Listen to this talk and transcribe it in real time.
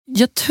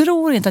Jag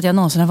tror inte att jag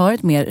någonsin har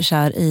varit mer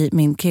kär i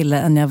min kille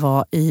än jag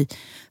var i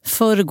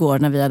förrgår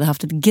när vi hade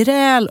haft ett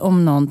gräl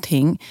om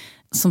någonting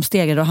som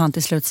stegrade och han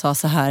till slut sa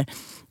så här: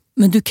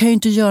 men du kan ju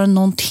inte göra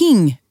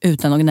någonting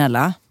utan att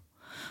gnälla.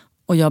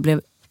 Och jag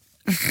blev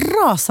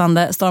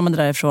rasande, stormade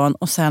därifrån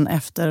och sen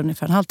efter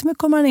ungefär en halvtimme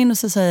kommer han in och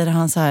så säger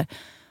han så här: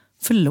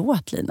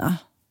 förlåt Lina,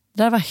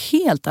 det där var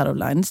helt out of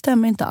line, det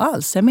stämmer inte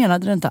alls, jag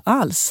menade det inte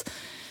alls.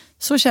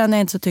 Så känner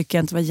jag inte, så tycker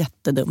jag inte, det var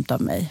jättedumt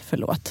av mig,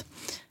 förlåt.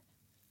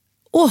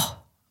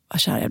 Vad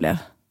kär jag blev.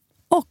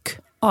 Och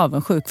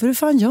avundsjuk, för hur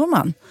fan gör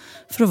man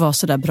för att vara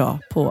så där bra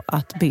på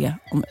att be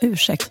om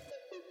ursäkt?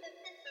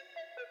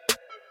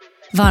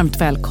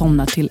 Varmt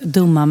välkomna till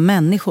Dumma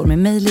människor med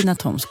mig Lina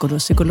Thomsgård och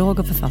psykolog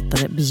och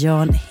författare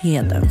Björn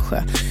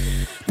Hedensjö.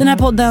 Den här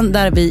podden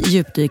där vi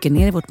djupdyker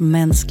ner i vårt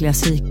mänskliga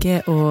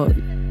psyke och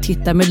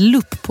tittar med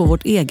lupp på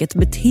vårt eget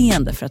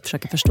beteende för att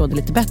försöka förstå det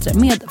lite bättre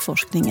med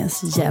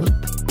forskningens hjälp.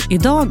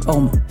 Idag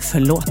om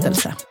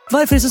förlåtelse.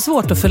 Varför är det så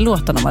svårt att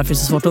förlåta någon? Varför är det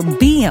så svårt att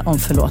be om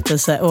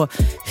förlåtelse? Och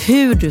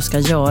hur du ska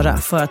göra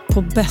för att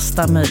på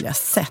bästa möjliga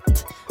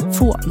sätt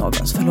få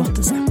någons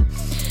förlåtelse.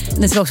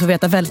 Ni ska också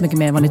veta väldigt mycket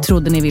mer än vad ni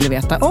trodde ni ville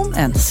veta om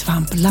en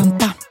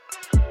svamplampa.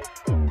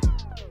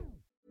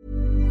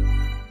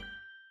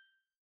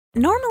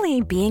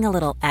 Normally, being a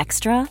little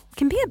extra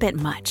can be a bit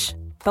much.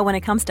 But when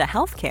it comes to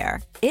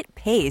healthcare, it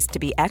pays to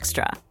be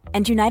extra.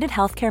 And United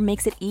Healthcare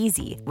makes it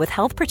easy with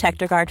Health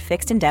Protector Guard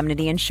fixed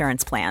indemnity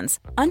insurance plans.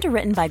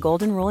 Underwritten by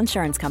Golden Rule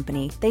Insurance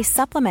Company, they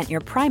supplement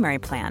your primary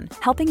plan,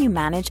 helping you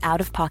manage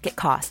out-of-pocket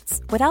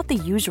costs without the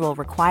usual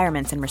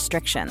requirements and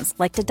restrictions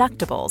like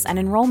deductibles and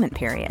enrollment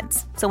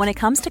periods. So when it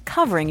comes to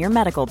covering your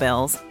medical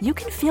bills, you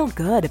can feel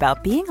good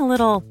about being a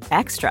little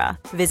extra.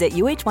 Visit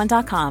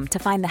uh1.com to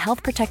find the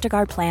Health Protector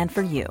Guard plan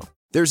for you.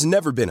 There's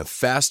never been a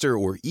faster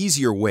or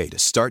easier way to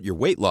start your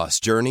weight loss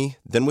journey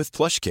than with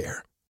PlushCare.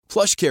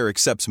 PlushCare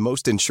accepts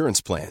most insurance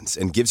plans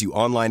and gives you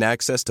online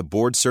access to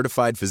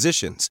board-certified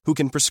physicians who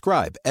can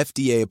prescribe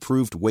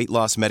FDA-approved weight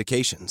loss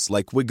medications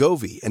like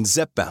Wegovy and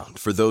Zepbound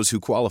for those who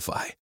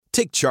qualify.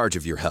 Take charge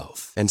of your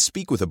health and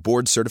speak with a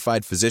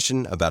board-certified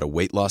physician about a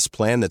weight loss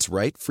plan that's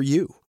right for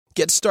you.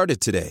 Get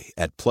started today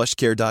at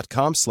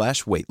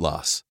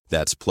plushcare.com/weightloss.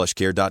 That's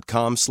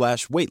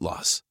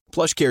plushcare.com/weightloss.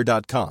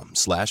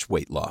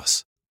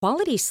 plushcare.com/weightloss.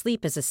 Quality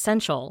sleep is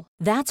essential.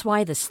 That's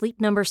why the Sleep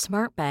Number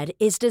Smart Bed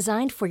is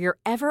designed for your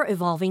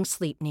ever-evolving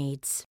sleep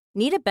needs.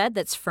 Need a bed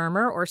that's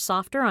firmer or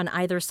softer on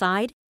either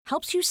side?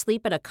 Helps you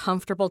sleep at a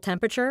comfortable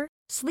temperature?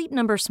 Sleep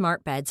Number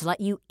Smart Beds let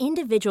you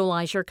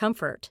individualize your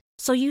comfort,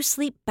 so you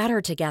sleep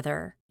better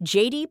together.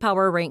 JD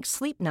Power ranks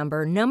Sleep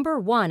Number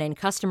 #1 in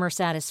customer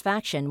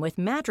satisfaction with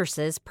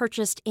mattresses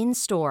purchased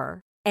in-store.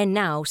 And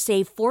now,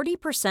 save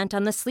 40%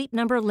 on the Sleep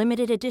Number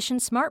Limited Edition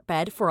Smart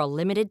Bed for a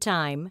limited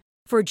time.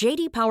 For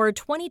JD Power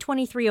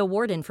 2023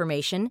 award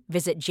information,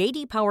 visit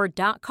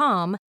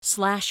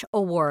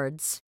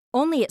jdpower.com/awards.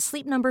 Only at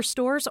Sleep Number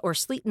stores or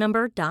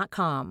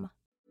sleepnumber.com.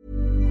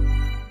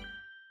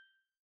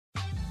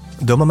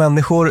 Dumma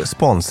människor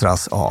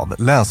sponsras av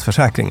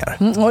Länsförsäkringar.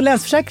 Och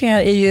Länsförsäkringar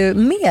är ju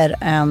mer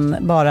än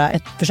bara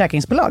ett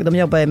försäkringsbolag. De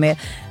jobbar ju med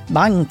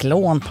bank,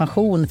 lån,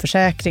 pension,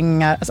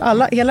 försäkringar,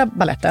 alltså hela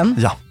balletten.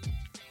 Ja.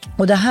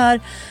 Och det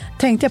här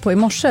tänkte jag på i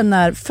morse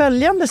när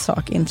följande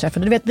sak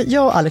inträffade. Du vet,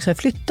 jag och Alex har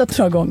flyttat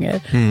 2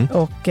 gånger.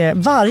 Och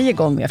varje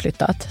gång vi har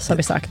flyttat så har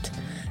vi sagt,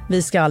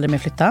 vi ska aldrig mer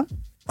flytta.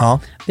 Ja.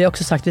 Vi har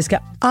också sagt, vi ska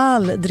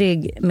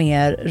aldrig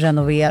mer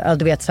renovera.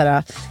 Du vet,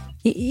 såhär,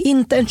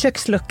 inte en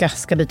kökslucka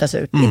ska bytas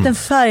ut. Inte en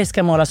färg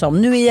ska målas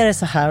om. Nu är det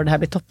så här och det här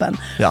blir toppen.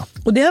 Ja.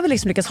 Och det har vi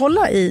liksom lyckats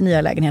hålla i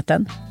nya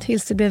lägenheten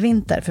tills det blev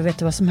vinter. För vet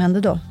du vad som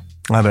hände då?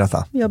 Jag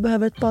berätta. Jag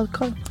behöver ett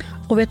badkar.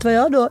 Och vet du vad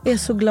jag då är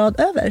så glad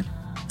över?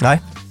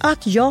 Nej.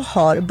 Att jag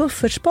har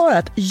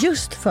buffertsparat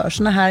just för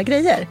såna här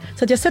grejer.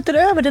 Så att jag sätter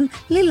över den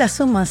lilla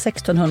summan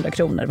 1600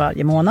 kronor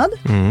varje månad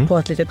på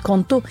ett litet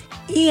konto.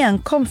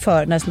 Enkom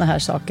för när såna här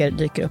saker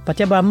dyker upp. Att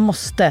jag bara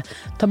måste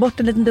ta bort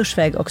en liten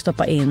duschvägg och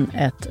stoppa in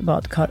ett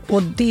badkar.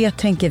 Och det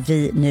tänker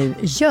vi nu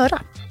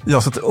göra.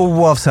 Ja, så att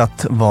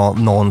oavsett vad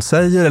någon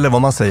säger eller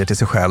vad man säger till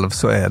sig själv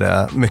så är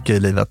det mycket i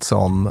livet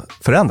som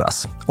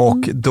förändras.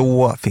 Och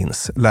då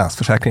finns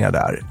Länsförsäkringar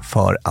där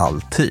för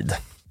alltid.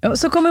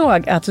 Så kom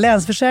ihåg att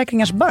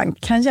Länsförsäkringars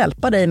bank kan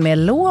hjälpa dig med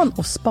lån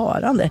och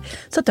sparande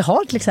så att du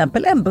har till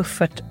exempel en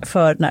buffert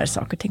för när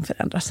saker och ting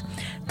förändras.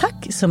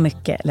 Tack så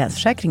mycket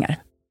Länsförsäkringar.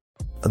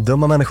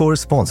 Dumma människor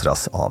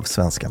sponsras av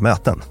Svenska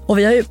Möten. Och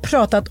vi har ju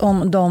pratat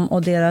om dem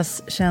och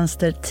deras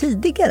tjänster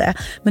tidigare.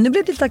 Men nu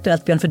blir det lite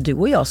aktuellt, Björn, för du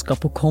och jag ska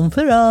på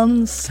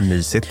konferens.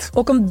 Mysigt.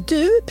 Och om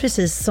du,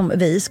 precis som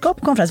vi, ska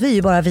på konferens, vi är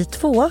ju bara vi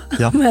 2.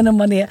 Ja. Men om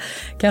man är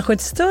kanske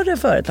ett större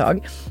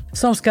företag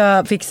som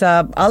ska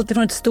fixa allt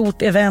ifrån ett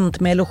stort event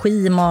med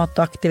logi, mat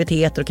och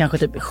aktiviteter och kanske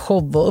typ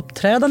show och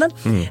uppträdanden.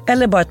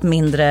 Eller bara ett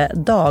mindre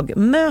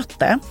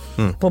dagmöte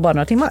på bara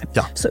några timmar.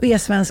 Ja. Så är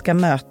Svenska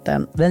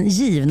Möten den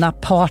givna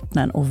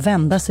partnern att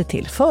vända sig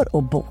till för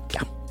att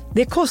boka.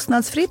 Det är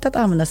kostnadsfritt att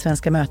använda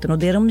Svenska Möten och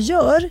det de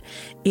gör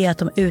är att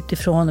de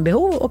utifrån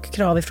behov och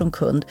krav ifrån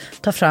kund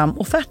tar fram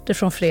offerter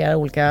från flera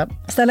olika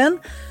ställen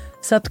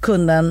så att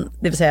kunden,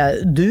 det vill säga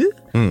du,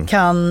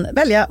 kan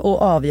välja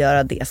och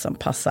avgöra det som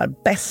passar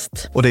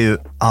bäst. Och det är ju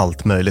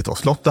allt möjligt då.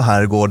 Slott och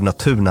herrgård,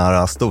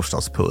 naturnära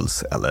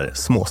storstadspuls eller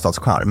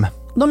småstadscharm.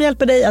 De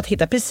hjälper dig att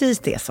hitta precis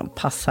det som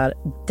passar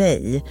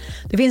dig.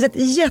 Det finns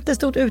ett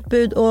jättestort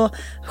utbud och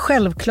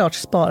självklart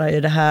sparar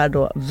ju det här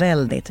då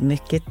väldigt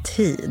mycket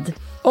tid.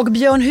 Och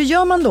Björn, hur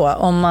gör man då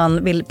om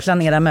man vill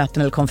planera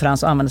möten eller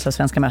konferens och använda sig av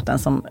Svenska Möten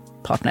som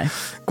partner?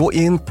 Gå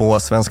in på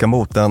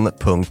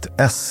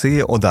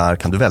svenskamoten.se och där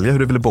kan du välja hur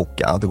du vill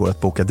boka. Det går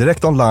att boka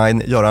direkt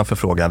online, göra en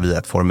förfrågan via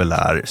ett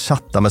formulär,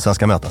 chatta med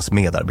Svenska Mötens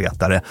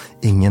medarbetare,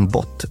 ingen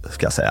bot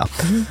ska jag säga,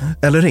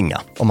 eller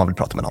ringa om man vill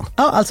prata med någon.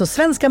 Ja, alltså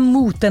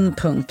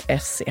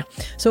svenskamoten.se.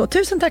 Så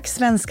tusen tack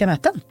Svenska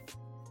Möten.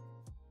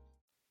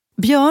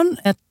 Björn,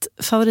 ett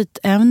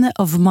favoritämne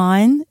of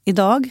mine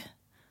idag,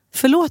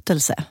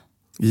 förlåtelse.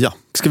 Ja,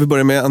 ska vi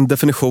börja med en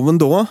definition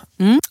då?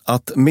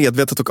 Att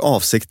medvetet och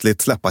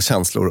avsiktligt släppa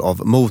känslor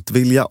av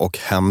motvilja och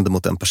hämnd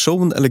mot en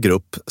person eller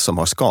grupp som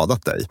har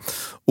skadat dig.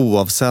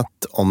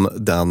 Oavsett om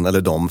den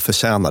eller de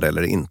förtjänar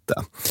eller inte.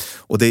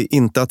 Och det är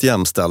inte att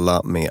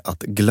jämställa med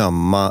att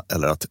glömma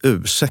eller att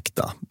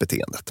ursäkta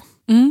beteendet.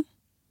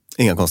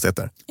 Inga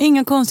konstigheter.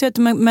 Inga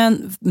konstigheter,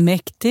 men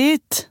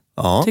mäktigt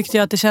tyckte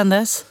jag att det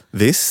kändes.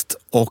 Visst,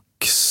 och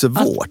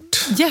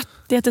svårt.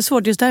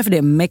 Jättesvårt, just därför det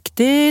är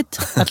mäktigt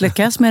att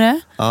lyckas med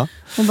det.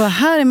 Och bara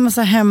här är en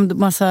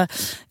massa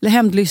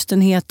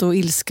hämndlystenhet och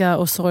ilska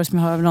och sorg som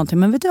jag har över någonting.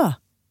 Men vet du vad?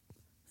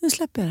 Nu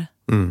släpper jag det.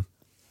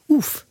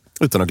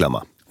 Utan att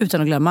glömma.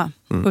 Utan att glömma.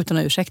 Och utan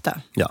att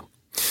ursäkta. Ja.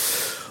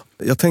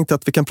 Jag tänkte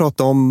att vi kan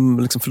prata om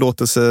liksom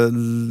förlåtelse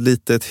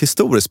lite ett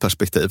historiskt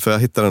perspektiv. För jag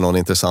hittade någon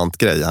intressant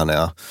grej här när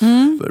jag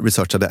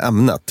researchade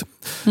ämnet.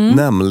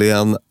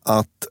 Nämligen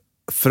att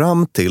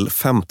fram till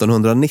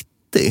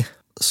 1590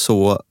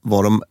 så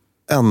var de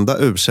enda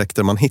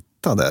ursäkter man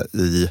hittade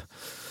i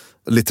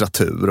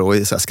litteratur och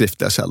i så här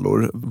skriftliga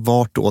källor.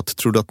 Vartåt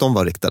tror du att de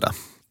var riktade?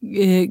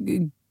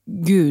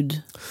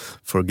 Gud.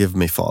 Forgive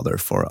me father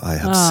for I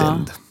have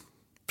sinned.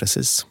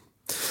 Precis.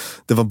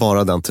 Det var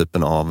bara den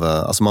typen av,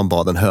 alltså man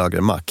bad en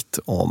högre makt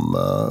om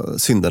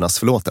syndernas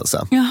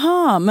förlåtelse.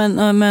 Jaha,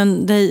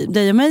 men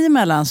dig och mig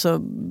emellan så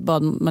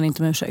bad man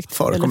inte om ursäkt?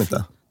 Förekom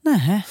inte.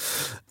 Nej.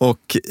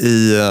 Och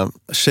i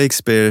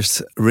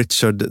Shakespeares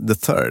Richard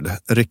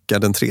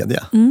den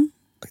tredje.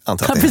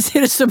 Varför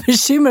ser du så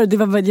bekymrad? Det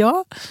var väl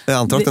jag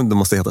antar att det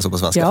måste heta så på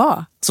svenska.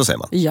 Ja. Så säger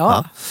man.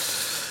 Ja.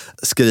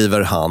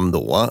 Skriver han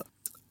då,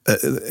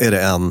 är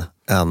det en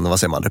vad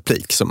säger man,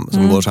 replik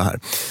som går så här.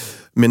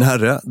 Min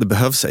herre, det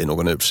behövs ej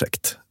någon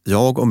ursäkt.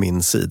 Jag och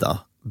min sida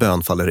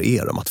bönfaller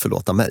er om att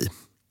förlåta mig.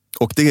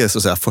 Och det är så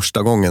att säga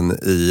första gången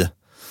i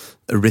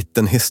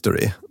written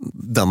history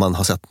där man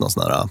har sett någon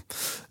sån här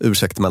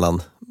ursäkt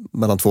mellan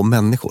två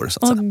människor.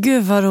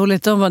 Gud vad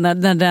roligt. De var,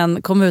 när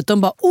den kom ut,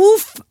 de bara,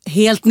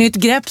 helt nytt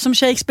grepp som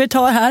Shakespeare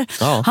tar här.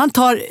 Ja. Han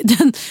tar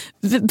den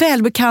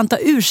välbekanta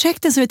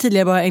ursäkten som vi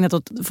tidigare bara ägnat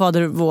åt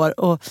Fader vår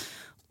och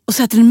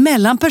sätter den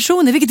mellan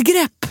personer. Vilket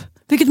grepp,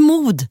 vilket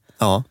mod.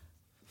 Ja.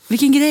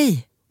 Vilken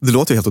grej. Det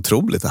låter ju helt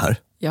otroligt det här.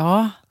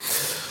 Ja.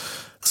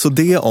 Så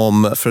det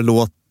om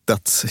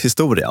förlåtets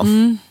historia.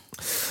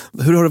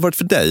 Hur har det varit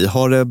för dig?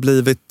 Har det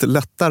blivit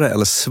lättare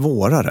eller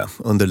svårare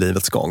under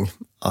livets gång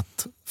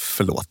att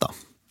förlåta?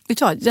 Vet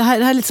du vad? Det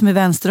här är lite som är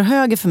vänster och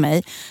höger för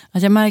mig.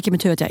 Att jag märker i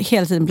mitt huvud att jag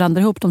hela tiden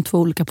blandar ihop de två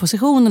olika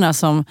positionerna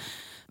som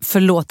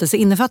förlåtelse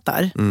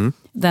innefattar.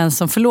 Den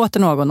som förlåter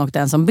någon och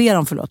den som ber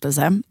om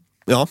förlåtelse.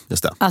 Ja,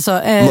 just det.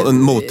 Alltså,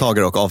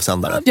 mottagare och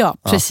avsändare. Ja,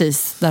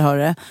 precis. Där har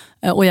du det.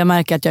 Och jag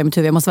märker att jag i mitt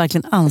huvud, jag måste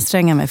verkligen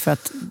anstränga mig för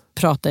att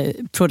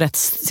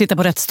sitta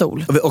på rätt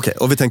stol. Okej,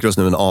 och vi tänker oss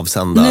nu en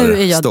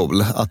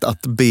avsändarstol.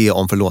 Att be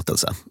om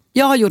förlåtelse.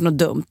 Jag har gjort något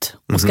dumt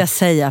och ska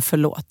säga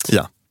förlåt.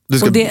 Ja.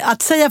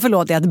 Att säga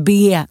förlåt är att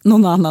be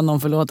någon annan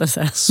om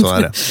förlåtelse. Så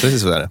är det,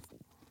 precis så är det.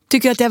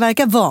 Tycker du att jag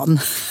verkar van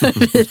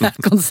vid det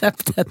här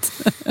konceptet?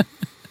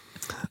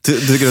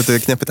 Tycker du att det är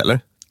knepigt eller?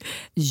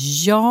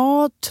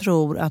 Jag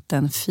tror att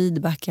den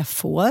feedback jag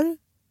får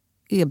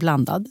är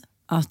blandad.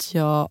 Att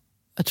jag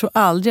tror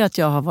aldrig att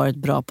jag har varit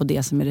bra på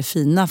det som är det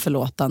fina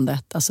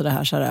förlåtandet. Alltså det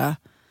här så här,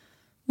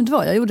 men det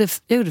var, jag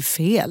gjorde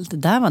fel. Det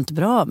där var inte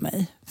bra av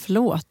mig.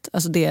 Förlåt.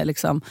 Alltså det är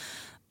liksom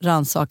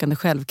rannsakande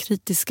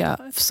självkritiska.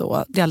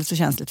 Så, det är alldeles för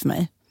känsligt för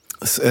mig.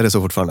 Är det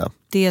så fortfarande?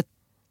 Det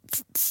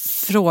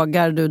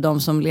frågar du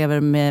de som lever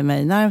med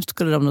mig närmast,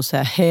 skulle de nog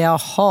säga,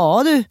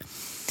 jaha du.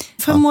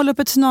 Får jag måla upp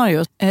ett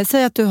scenario?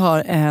 Säg att du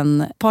har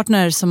en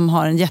partner som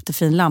har en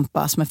jättefin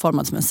lampa som är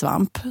formad som en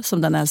svamp,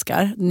 som den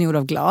älskar. Den är gjord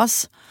av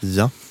glas.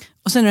 Ja.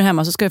 Och sen är du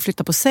hemma så ska du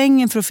flytta på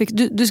sängen för att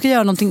du ska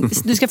göra någonting,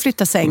 du ska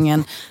flytta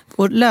sängen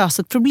och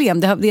lösa ett problem.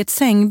 Det är ett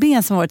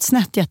sängben som har varit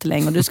snett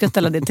jättelänge och du ska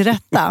ställa det till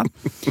rätta.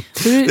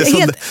 Det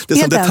är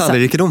sån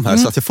detaljrikedom här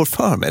så att jag får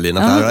för mig,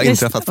 Lina, att det här har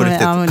inträffat på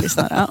riktigt.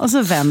 Ja, och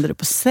så vänder du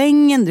på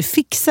sängen, du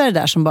fixar det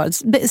där som bara,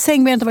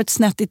 sängbenet har varit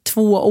snett i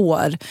 2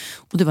 år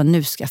och du bara,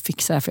 nu ska jag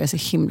fixa det för jag är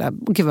så himla,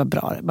 gud vad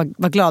bra,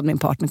 vad glad min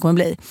partner kommer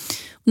bli.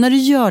 Och när du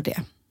gör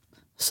det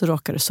så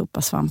råkar du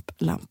sopa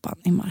svamplampan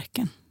i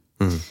marken.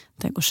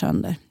 Den går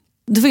sönder.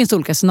 Det finns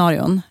olika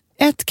scenarion.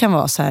 Ett kan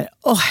vara så här,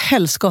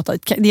 helskotta,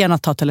 gärna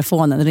ta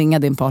telefonen, ringa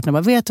din partner.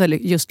 Bara, vet du vad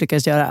jag just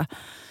lyckades göra?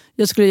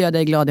 Jag skulle göra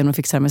dig glad genom att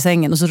fixa det med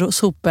sängen. Och så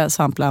sopar jag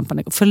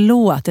svamplampan.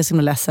 Förlåt, jag är så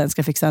ledsen,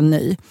 ska fixa en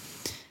ny.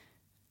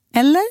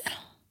 Eller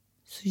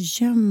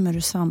så gömmer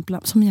du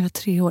svamplampan, som en jävla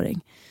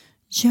 3-åring.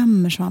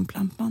 Gömmer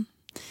svamplampan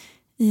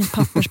i en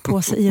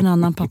papperspåse, i en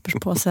annan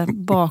papperspåse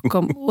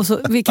bakom. Och så,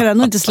 vi kan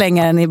ändå inte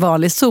slänga den i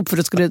vanlig sop, för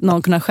då skulle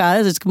någon kunna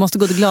skära. Du måste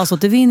gå till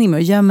glasåtervinning med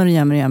och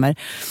gömmer.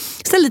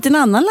 Ställ lite en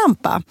annan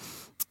lampa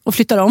och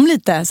flyttar om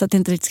lite så att det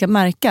inte riktigt ska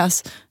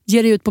märkas.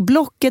 Ger dig ut på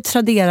Blocket,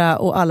 Tradera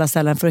och alla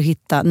ställen för att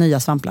hitta nya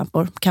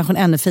svamplampor. Kanske en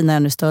ännu finare,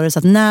 ännu större. Så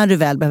att när du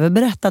väl behöver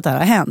berätta att det här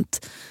har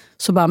hänt,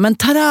 så bara, men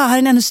tada, här är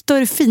en ännu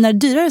större, finare,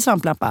 dyrare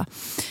svamplampa.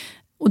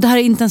 Och det här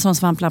är inte en sån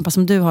svamplampa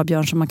som du har,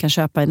 Björn, som man kan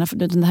köpa i.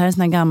 Det här är en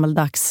sån här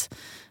gammaldags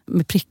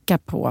med prickar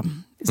på.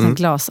 Sån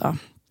glas. Ja.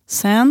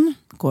 Sen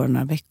går det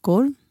några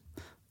veckor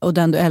och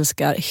den du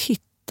älskar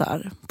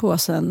hittar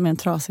påsen med en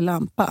trasig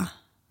lampa.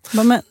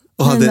 Bara, men,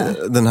 och hade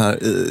den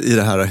här, i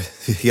det här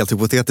helt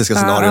hypotetiska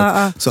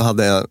scenariot så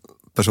hade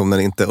personen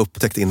inte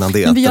upptäckt innan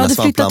det. Men jag hade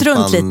flyttat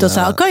runt lite och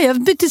sa, okej,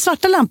 jag bytte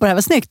svarta lampor här,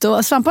 var snyggt.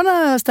 Och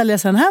svamparna ställer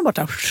jag sen här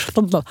borta.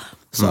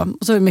 Så,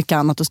 och så är det mycket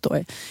annat att stå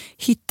i.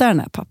 Hittar den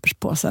här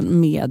papperspåsen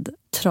med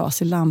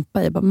trasig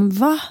lampa i. Jag bara, men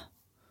va?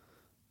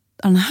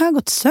 Har den här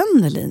gått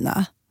sönder,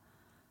 Lina?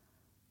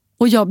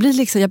 Och jag blir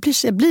liksom, jag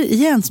blir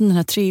igen som den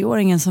här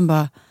 3-åringen som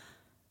bara,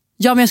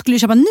 ja, men jag skulle ju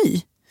köpa en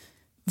ny.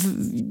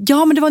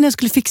 Ja, men det var när jag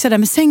skulle fixa det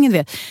med sängen,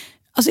 vet.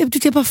 Alltså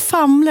jag bara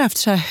famlar efter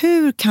så här,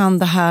 hur kan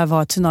det här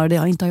vara ett scenario där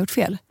jag inte har gjort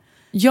fel?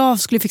 Jag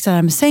skulle fixa det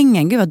här med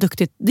sängen, gud vad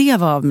duktigt det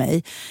var av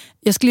mig.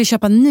 Jag skulle ju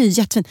köpa en ny,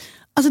 jättefin.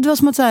 Alltså det var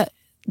som att så här,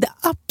 det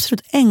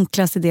absolut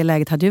enklaste i det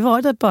läget hade ju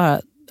varit att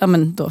bara, ja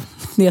men då,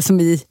 det som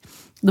i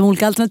de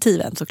olika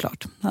alternativen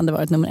såklart hade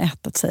varit nummer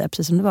 1 att säga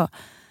precis som det var.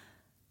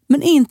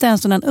 Men inte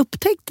ens när han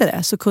upptäckte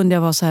det så kunde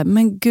jag vara så här,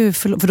 men gud,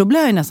 för då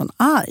blev jag ju nästan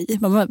arg.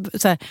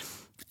 Så här,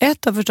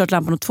 1, har förstört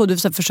lampan, och 2, du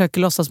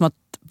försöker låtsas som att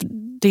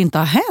det inte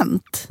har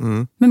hänt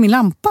med min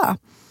lampa.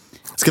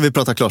 Ska vi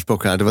prata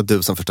klarspråk här? Det var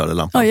du som förstörde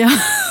lampan. Oh, ja.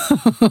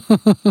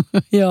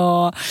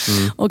 Ja.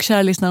 Och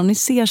kära lyssnare, om ni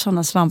ser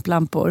sådana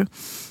svamplampor,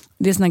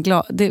 det är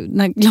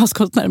såna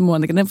glaskonstnär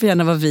Monica, den får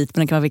gärna vara vit,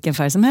 men den kan vara vilken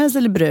färg som helst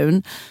eller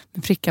brun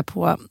med prickar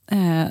på.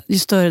 Ju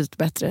större desto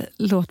bättre.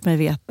 Låt mig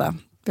veta.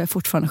 Jag är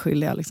fortfarande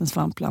skyldig liksom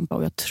svamplampa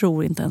och jag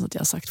tror inte ens att jag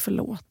har sagt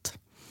förlåt.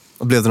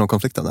 Och blev det någon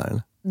konflikt där?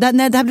 Eller?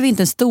 Nej, det här blev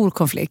inte en stor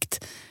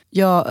konflikt.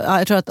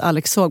 Jag tror att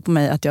Alex såg på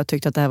mig att jag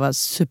tyckte att det här var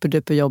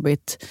superduper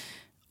jobbigt.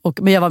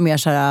 Men jag var mer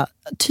så här,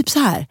 typ så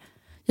här.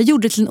 Jag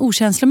gjorde det till en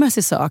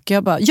okänslomässig sak.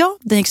 Jag bara, ja,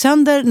 den gick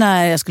sönder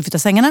när jag skulle flytta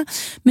sängarna.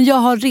 Men jag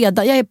har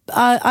redan,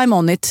 I'm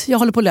on it. Jag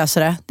håller på att lösa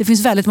det. Det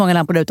finns väldigt många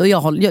lampor där ute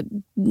och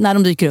när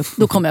de dyker upp,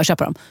 då kommer jag att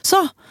köpa dem.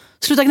 Så,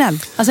 sluta gnäll.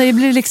 Alltså jag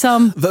blir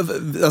liksom...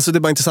 Alltså det är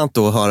bara intressant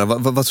då att höra.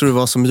 Vad tror du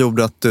var som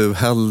gjorde att du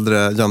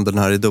hellre gömde den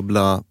här i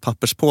dubbla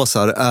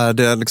papperspåsar? Är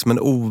det liksom en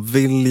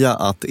ovilja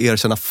att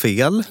erkänna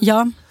fel?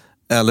 Ja.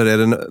 Eller är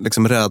det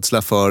liksom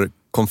rädsla för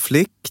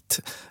konflikt?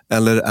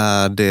 Eller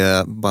är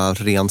det bara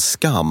ren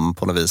skam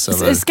på något vis?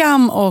 Eller?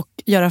 Skam och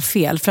göra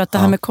fel. För att det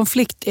här med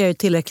konflikt är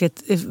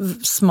tillräckligt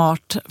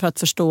smart för att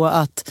förstå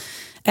att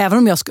även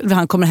om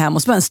han kommer hem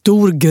och så bara en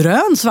stor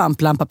grön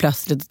svamplampa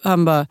plötsligt.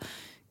 Han bara,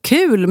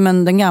 kul,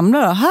 men den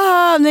gamla då?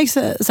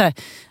 Så här,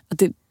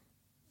 att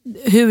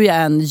hur jag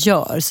än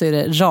gör så är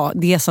det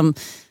det som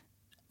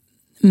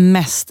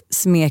mest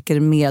smeker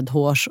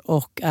medhårs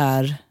och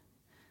är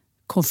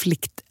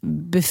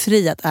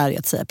konfliktbefriat är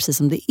att säga precis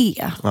som det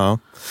är. Ja.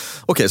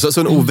 Okej,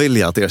 så en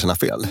ovilja att erkänna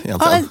fel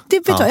egentligen?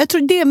 Ja, jag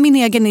tror det är min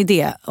egen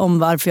idé om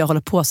varför jag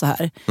håller på så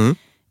här.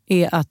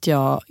 Är att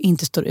jag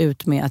inte står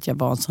ut med att jag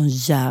var en sån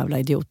jävla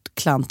idiot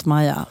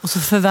klantmaja. Och så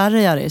förvärrar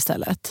jag det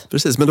istället.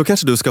 Precis, men då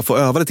kanske du ska få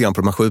öva lite grann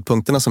på de här 7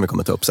 punkterna som vi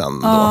kommer ta upp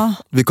sen. Då.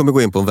 Vi kommer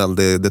gå in på en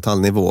väldig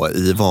detaljnivå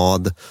i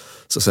vad,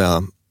 så att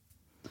säga,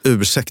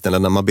 ursäkten, eller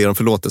när man ber om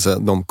förlåtelse,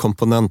 de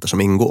komponenter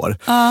som ingår.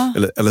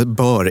 Eller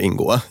bör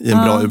ingå i en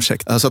bra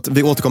ursäkt. Så att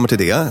vi återkommer till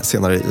det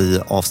senare i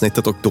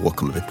avsnittet och då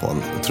kommer vi på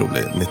en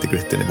otrolig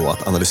nitty-gritty nivå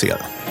att analysera.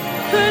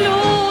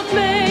 Förlåt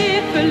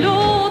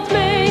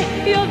mig,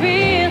 jag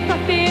vet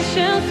att det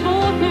känns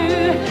svårt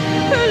nu.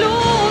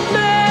 Förlåt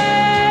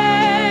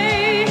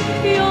mig,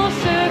 jag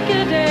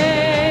söker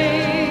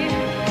dig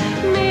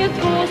med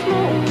 2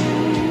 små ord.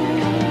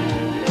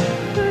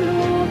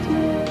 Förlåt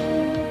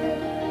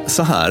mig.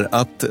 Så här,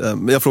 att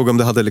jag frågade om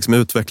det hade liksom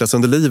utvecklats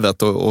under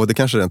livet och det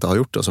kanske det inte har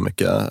gjort då så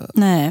mycket.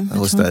 Nej, jag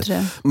hos tror dig. inte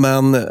det.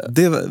 Men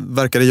det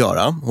verkar det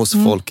göra hos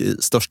folk i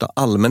största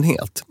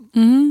allmänhet.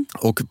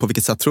 Och på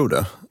vilket sätt tror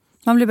du?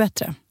 Man blir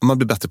bättre. Man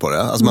blir bättre på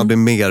det. Alltså man blir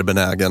mer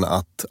benägen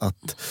att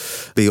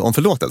be om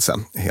förlåtelse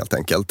helt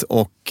enkelt.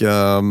 Och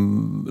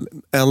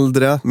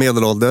äldre,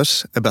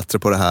 medelålders är bättre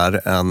på det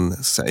här än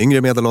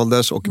yngre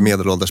medelålders, och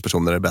medelålders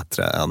personer är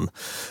bättre än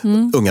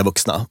unga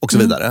vuxna och så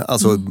vidare.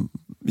 Alltså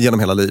genom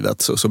hela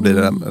livet så blir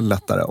det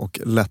lättare och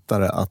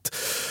lättare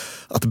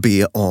att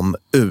be om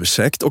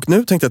ursäkt. Och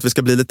nu tänkte jag att vi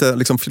ska bli lite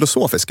liksom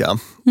filosofiska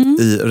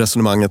i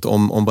resonemanget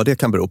om vad det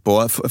kan bero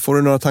på. Får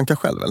du några tankar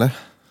själv, eller?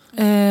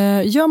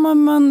 Ja,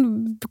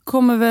 man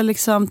kommer väl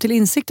liksom till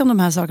insikt om de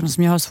här sakerna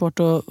som jag har svårt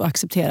att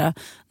acceptera.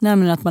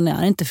 Nämligen att man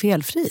är inte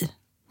felfri.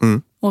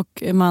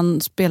 Och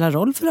man spelar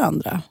roll för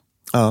andra.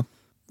 Ja.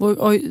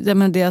 Och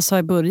det jag sa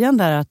i början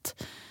där, att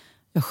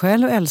jag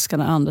själv älskar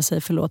när andra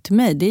säger förlåt till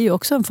mig. Det är ju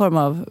också en form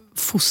av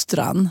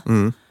fostran.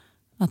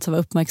 Att vara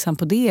uppmärksam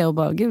på det och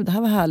bara, gud, det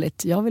här var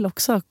härligt. Jag vill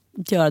också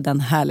göra den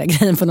härliga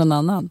grejen för någon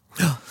annan.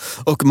 Ja.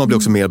 Och man blir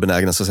också mer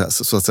benägen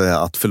så att säga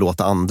att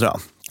förlåta andra.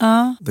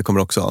 Det kommer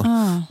också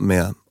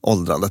med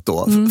åldrandet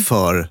då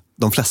för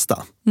de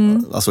flesta.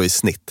 Alltså i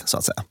snitt så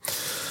att säga.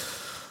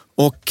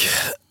 Och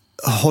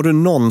har du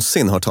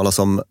någonsin hört talas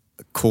om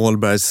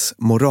Kohlbergs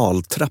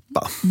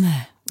moraltrappa?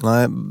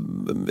 Nej,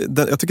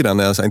 jag tycker den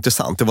är så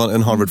intressant. Det var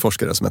en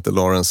Harvard-forskare som heter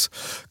Lawrence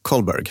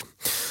Kohlberg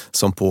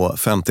som på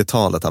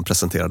 50-talet han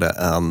presenterade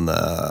en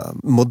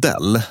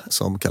modell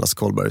som kallas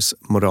Kohlbergs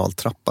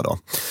moraltrappa då.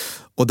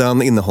 Och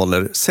den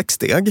innehåller 6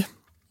 steg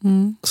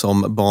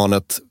som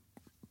barnet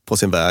på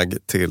sin väg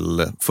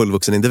till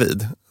fullvuxen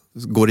individ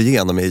går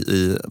igenom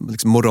i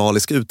liksom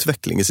moralisk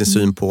utveckling i sin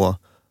syn på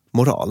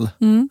moral.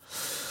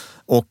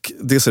 Och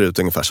det ser ut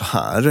ungefär så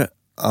här,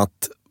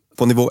 att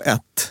på nivå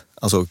 1,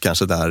 alltså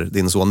kanske där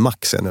din son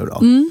Max är nu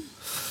då,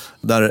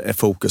 där är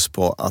fokus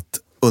på att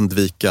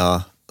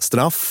undvika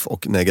straff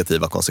och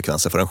negativa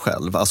konsekvenser för en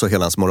själv. Alltså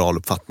hela ens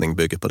moraluppfattning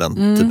bygger på den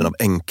typen av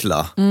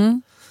enkla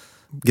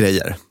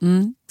grejer.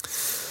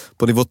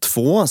 På nivå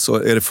 2 så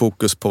är det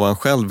fokus på vad en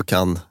själv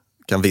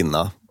kan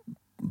vinna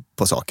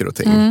på saker och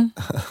ting.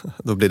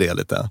 Då blir det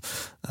lite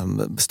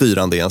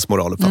styrande i ens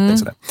moraluppfattning.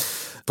 Sådär.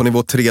 På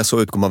nivå 3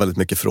 så utgår man väldigt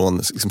mycket från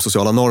liksom,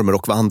 sociala normer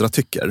och vad andra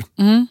tycker.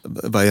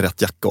 Vad är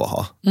rätt jacka att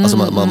ha? Alltså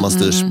man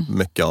styrs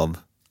mycket av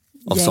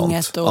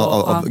sånt.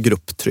 Av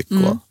grupptryck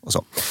och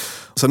så.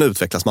 Sen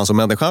utvecklas man som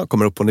människa,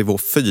 kommer upp på nivå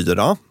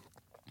 4.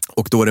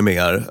 Och då är det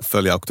mer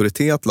följa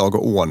auktoritet, lag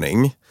och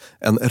ordning.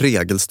 En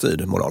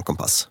regelstyrd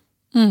moralkompass.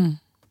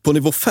 På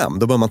nivå 5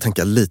 då bör man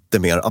tänka lite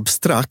mer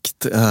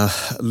abstrakt.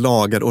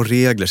 Lagar och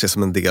regler ses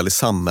som en del i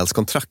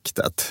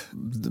samhällskontraktet.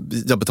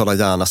 Jag betalar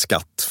gärna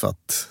skatt för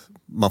att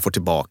man får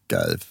tillbaka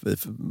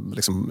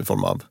liksom i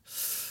form av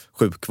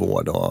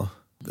sjukvård och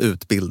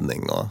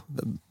utbildning. Och,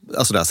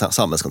 alltså det här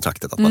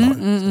samhällskontraktet att man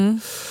har.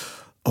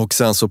 Och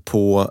sen så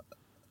på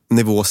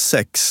nivå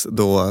 6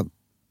 då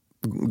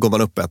går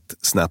man upp ett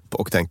snäpp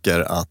och tänker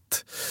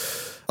att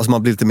alltså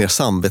man blir lite mer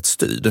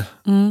samvetsstyrd.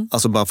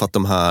 Alltså bara för att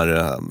de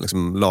här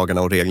liksom,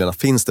 lagarna och reglerna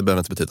finns, det behöver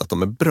inte betyda att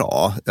de är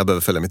bra. Jag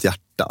behöver följa mitt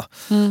hjärta.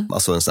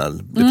 Alltså en sån här,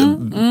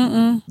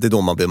 det är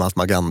då man blir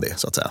Mahatma Gandhi,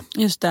 så att säga.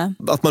 Just det.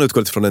 Att man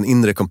utgår från en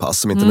inre kompass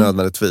som inte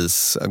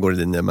nödvändigtvis går i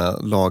linje med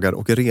lagar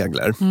och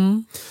regler.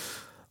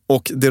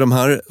 Och det de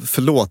här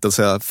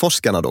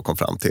förlåtelseforskarna då kom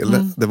fram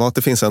till, det var att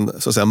det finns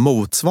en så att säga,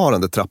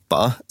 motsvarande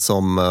trappa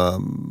som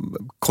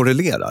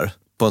korrelerar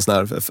på en sån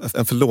här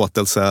en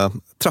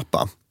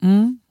förlåtelsetrappa.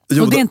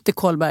 Och det är inte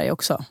Kohlberg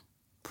också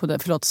på den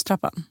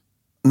förlåtelsetrappan?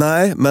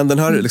 Nej, men den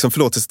här liksom,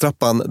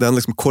 förlåtelsetrappan den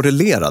liksom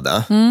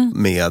korrelerade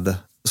med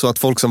så att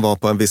folk som var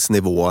på en viss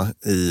nivå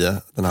i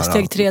den här...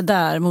 Steg 3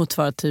 där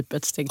motsvarar typ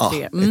ett steg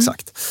 3. Ja,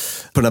 exakt.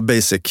 På den här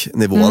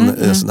basic-nivån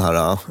i en sån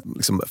här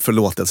liksom,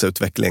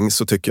 förlåtelseutveckling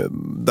så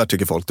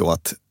tycker folk då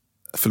att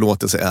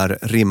förlåtelse är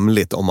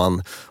rimligt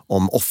om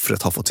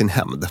offret har fått sin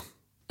hämnd.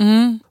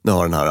 Nu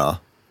har den här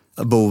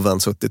boven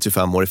suttit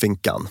 25 år i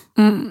finkan.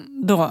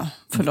 Då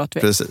förlåt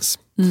vi. Precis.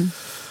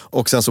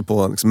 Och sen så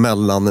på liksom,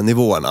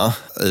 mellannivåerna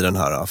i den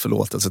här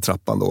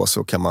förlåtelsetrappan då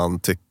så kan man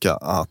tycka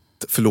att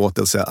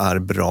förlåtelse är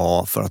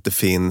bra för att det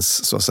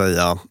finns så att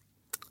säga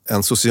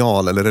en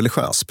social eller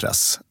religiös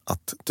press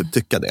att typ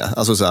tycka det.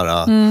 Alltså så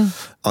här,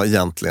 ja,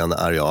 egentligen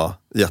är jag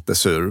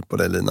jättesur på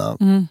dig Lina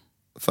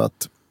för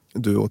att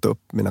du åt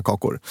upp mina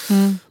kakor.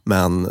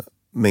 Men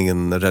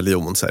min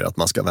religion säger att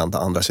man ska vända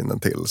andra kinden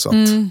till så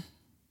att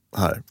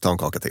här, ta en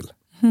kaka till.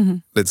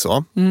 Lite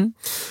så.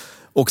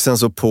 Och sen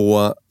så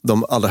på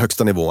de allra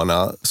högsta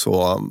nivåerna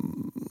så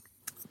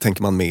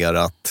tänker man mer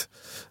att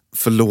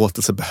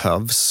förlåtelse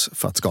behövs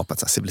för att skapa ett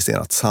så här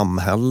civiliserat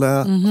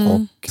samhälle och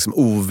liksom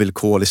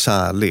ovillkorlig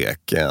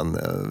kärlek är en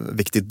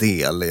viktig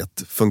del i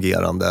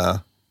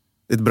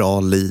ett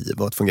bra liv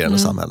och ett fungerande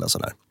samhälle. Och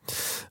sådär.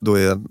 Då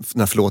är den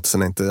här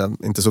förlåtelsen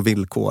inte så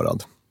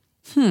villkorad.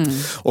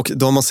 Och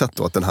då har man sett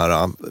då att den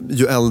här,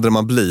 ju äldre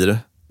man blir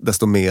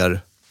desto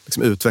mer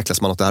liksom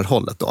utvecklas man åt det här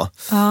hållet då.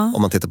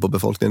 Om man tittar på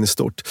befolkningen i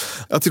stort.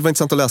 Jag tyckte det var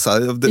intressant att läsa.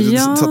 Det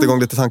satte igång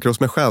lite tankar hos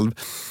mig själv.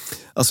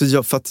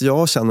 Alltså för att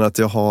jag känner att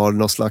jag har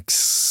någon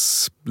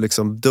slags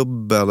liksom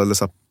dubbel eller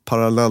så här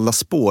parallella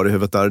spår i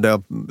huvudet där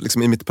jag,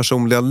 liksom i mitt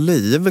personliga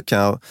liv kan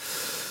jag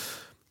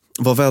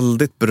vara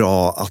väldigt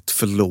bra att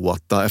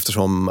förlåta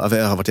eftersom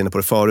jag har varit inne på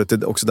det förut. Det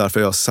är också därför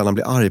jag sällan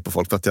blir arg på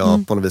folk för att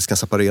jag på något vis kan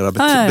separera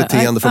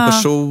beteende från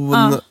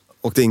person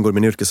och det ingår i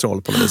min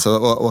yrkesroll på något vis.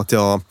 Och att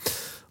jag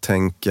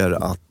tänker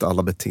att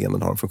alla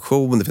beteenden har en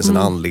funktion. Det finns en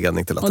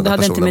anledning till att den här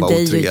personen var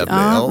otrevlig.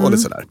 Och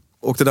lite sådär.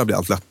 Och det där blir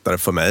allt lättare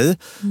för mig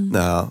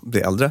när jag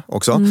blir äldre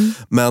också.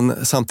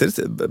 Men samtidigt,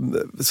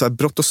 så här,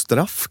 brott och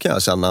straff kan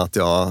jag känna att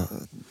jag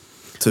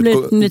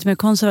typ lite mer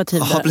konservativ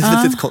där. har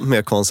blivit lite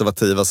mer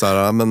konservativa. Så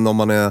här, men om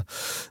man är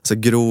så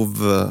här, grov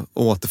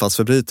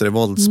återfallsförbrytare i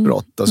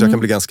våldsbrott. Alltså jag kan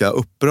bli ganska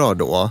upprörd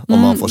då. Om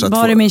man får, så här,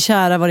 var är min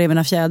kära, var är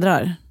mina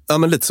fjädrar? Ja,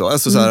 men lite så.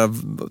 Alltså, så här,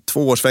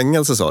 2 års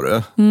fängelse sa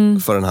du.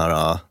 För den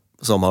här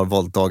som har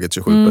våldtagit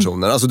 27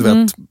 personer. Alltså du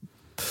vet,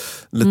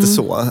 lite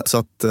så. Så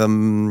att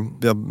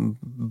jag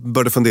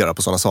började fundera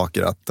på sådana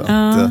saker. Att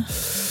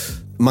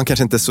man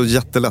kanske inte är så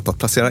jättelätt att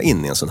placera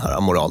in i en sån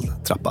här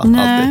moraltrappa.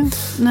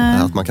 Alltid.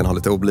 Att man kan ha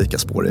lite olika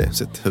spår i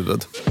sitt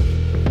huvud.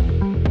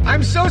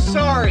 I'm so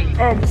sorry.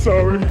 I'm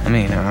sorry. I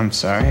mean, I'm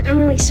sorry. I'm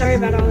really sorry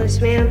about all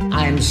this, man.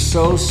 I'm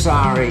so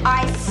sorry.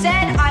 I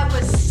said I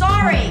was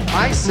sorry.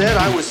 I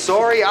said I was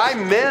sorry. I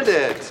meant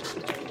it.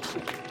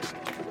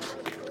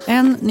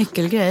 En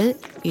nyckelgrej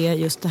är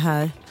just det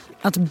här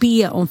att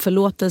be om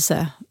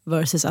förlåtelse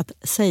versus att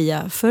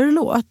säga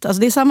förlåt. Alltså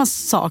det är samma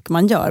sak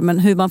man gör, men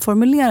hur man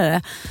formulerar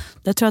det.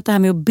 Jag tror att det här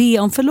med att be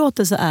om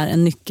förlåtelse är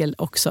en nyckel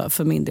också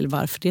för min del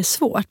varför det är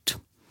svårt.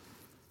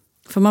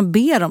 För man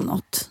ber om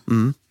något.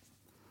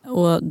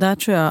 Och där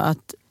tror jag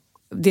att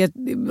det är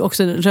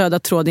också en röda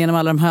tråd genom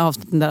alla de här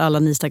avsnitten där alla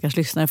ni stackars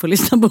lyssnare får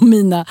lyssna på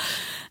mina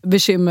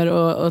bekymmer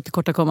och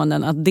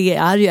tillkortakommanden. Att det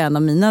är ju en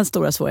av mina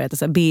stora svårigheter.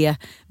 Så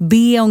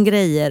be om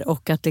grejer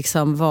och att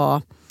liksom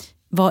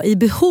vara i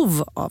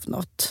behov av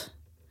något.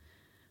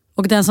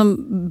 Och den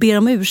som ber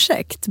om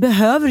ursäkt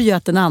behöver ju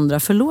att den andra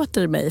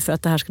förlåter mig för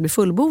att det här ska bli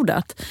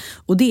fullbordat.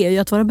 Och det är ju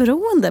att vara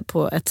beroende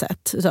på ett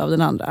sätt av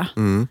den andra.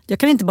 Jag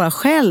kan inte bara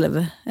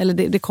själv, eller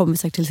det kommer vi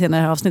säkert till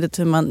senare i avsnittet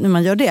hur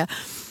man gör det.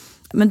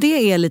 Men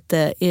det är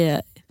lite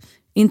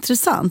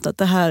intressant att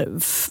det här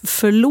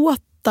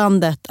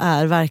förlåtandet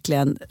är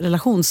verkligen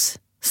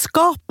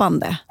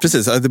relationsskapande.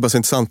 Precis, det är bara så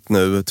intressant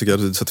nu tycker jag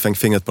att du sätter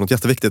fingret på något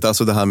jätteviktigt.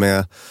 Alltså det här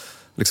med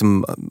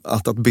liksom,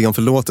 att be om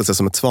förlåtelse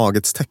som ett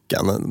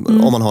svaghetstecken.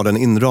 Om man har den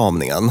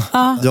inramningen.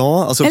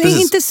 Ja, alltså, eller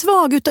precis. Inte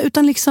svag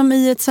utan liksom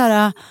i ett så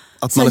här...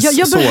 Att man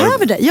jag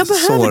behöver det. Jag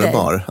behöver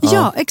sårbar. det.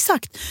 Ja,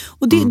 exakt.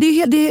 Och det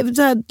är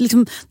så här,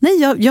 liksom, nej,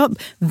 jag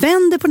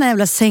vänder på den här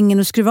jävla sängen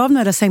och skruvar av den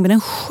här jävla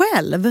sängbenen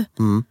själv.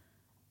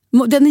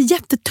 Den är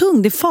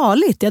jättetung, det är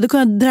farligt. Jag hade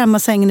kunnat drämma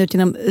sängen ut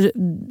genom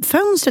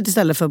fönstret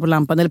istället för på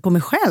lampan eller på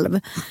mig själv.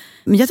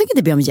 Men jag tänker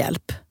inte be om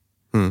hjälp.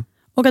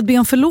 Och att be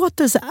om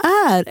förlåtelse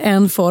är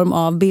en form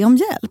av be om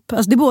hjälp.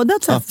 Alltså det är både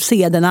att så här,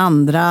 se den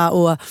andra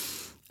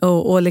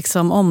och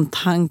liksom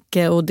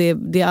omtanke och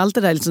det är allt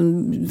det där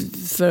liksom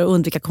för att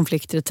undvika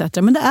konflikter etc.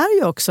 Men det är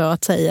ju också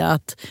att säga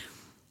att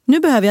nu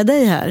behöver jag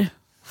dig här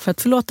för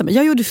att förlåta mig.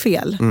 Jag gjorde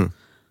fel.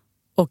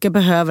 Och jag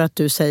behöver att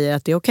du säger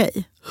att det är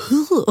okej.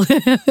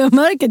 Jag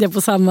märker att jag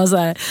får samma så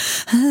här,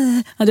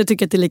 att jag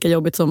tycker att det är lika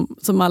jobbigt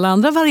som alla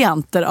andra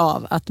varianter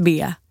av att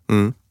be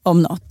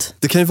om något.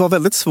 Det kan ju vara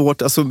väldigt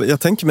svårt, alltså, jag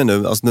tänker mig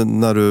nu alltså,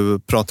 när du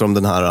pratar om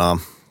den här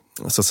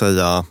så att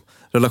säga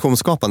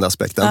relationsskapande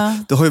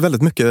aspekten. Det har ju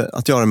väldigt mycket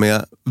att göra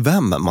med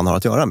vem man har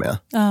att göra med.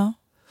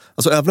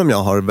 Alltså även om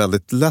jag har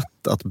väldigt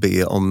lätt att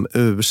be om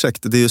ursäkt,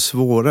 det är ju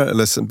svårare,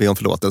 eller be om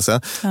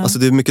förlåtelse. Alltså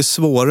det är mycket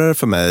svårare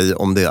för mig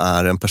om det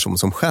är en person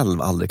som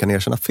själv aldrig kan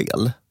erkänna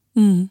fel.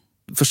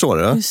 Förstår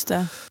du? Just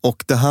det.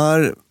 Och det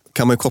här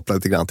kan man ju koppla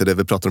lite grann till det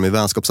vi pratar om i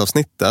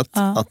vänskapsavsnittet.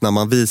 Att när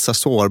man visar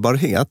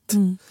sårbarhet,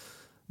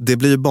 det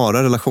blir ju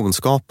bara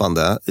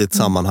relationsskapande i ett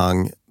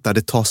sammanhang där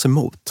det tas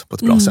emot på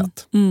ett bra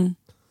sätt.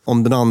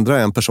 Om den andra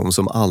är en person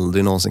som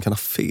aldrig någonsin kan ha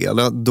fel,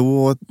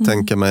 då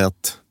tänker jag mig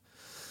att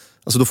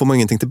alltså då får man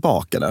ingenting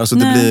tillbaka där. Alltså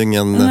det blir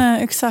ingen...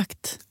 Nej,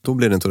 exakt. Då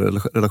blir det inte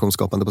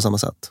relationsskapande på samma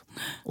sätt.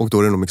 Och då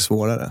är det nog mycket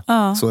svårare.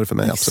 Så är det för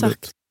mig, exakt.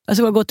 absolut. Jag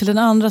ska gå till den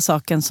andra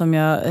saken som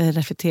jag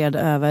reflekterade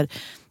över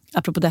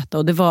apropå detta.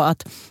 Och det var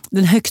att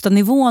den högsta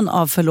nivån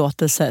av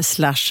förlåtelse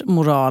 /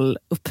 moral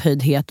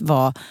upphöjdhet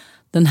var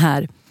den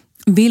här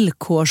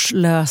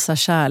villkorslösa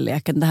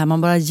kärleken. Det här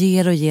man bara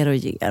ger och ger och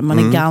ger. Man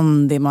är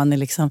Gandhi, man är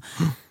liksom...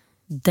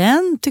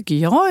 Den tycker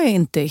jag är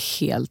inte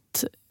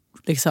helt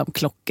liksom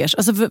klockers.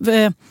 Alltså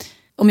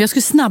om jag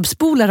skulle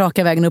snabbspola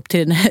raka vägen upp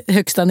till den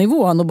högsta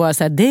nivån och bara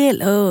säga det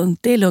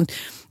är lugnt.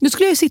 Då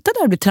skulle jag ju sitta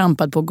där och bli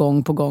trampad på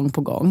gång på gång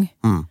på gång.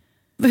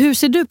 Hur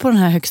ser du på den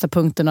här högsta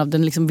punkten av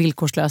den liksom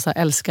villkorslösa,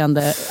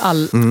 älskande,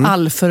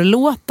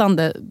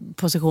 allförlåtande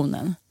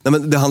positionen? Nej,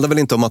 men det handlar väl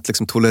inte om att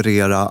liksom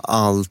tolerera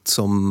allt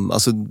som...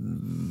 Alltså,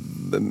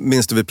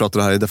 minns du vi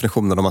pratade här i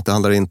definitionen om att det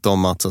handlar inte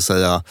om att så att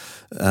säga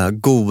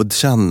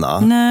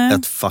godkänna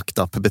ett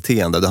fucked up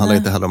beteende. Det handlar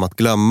inte heller om att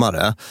glömma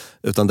det.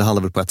 Utan det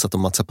handlar väl på ett sätt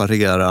om att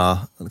separera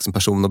liksom,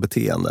 person och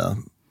beteende.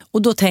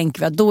 Och då tänker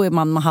vi att då är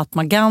man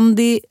Mahatma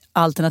Gandhi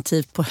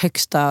alternativt på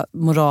högsta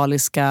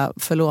moraliska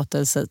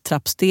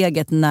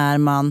förlåtelsetrappsteget när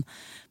man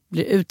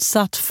blir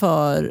utsatt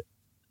för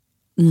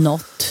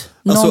något.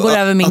 Någon går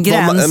över min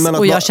gräns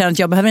och jag känner att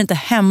jag behöver inte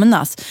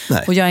hämnas.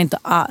 Nej. Och jag är inte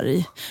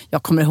arg.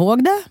 Jag kommer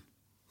ihåg det.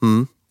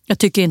 Jag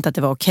tycker inte att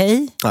det var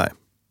okej. Nej.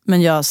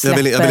 Men jag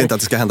släpper... Jag vill inte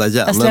att det ska hända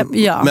igen.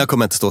 Men jag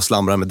kommer inte stå och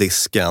slamra med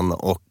disken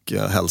och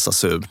hälsa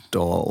surt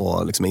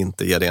och liksom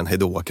inte ge dig en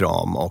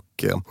hejdå-kram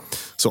och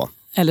så.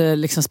 Eller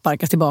liksom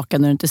sparkas tillbaka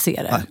när du inte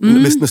ser det. Nej,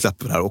 nu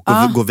släpper vi det här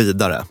och gå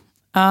vidare.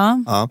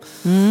 Ja. Ja.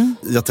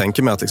 Jag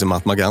tänker mig att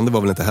Mahatma Gandhi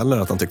var väl inte heller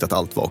att han tyckte att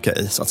allt var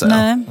okej, så att säga.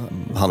 Nej.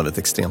 Han är väl ett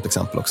extremt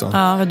exempel också.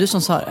 Ja, det var du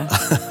som sa det.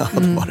 Ja,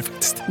 det var det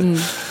faktiskt.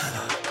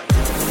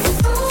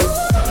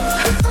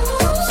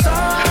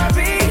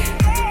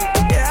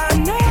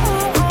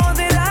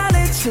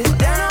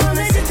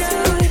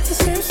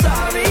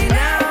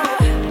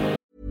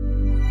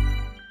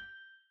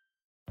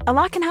 A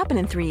lot can happen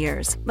in 3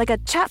 years, like a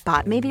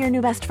chatbot may be your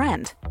new best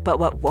friend. But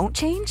what won't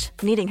change?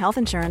 Needing health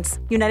insurance.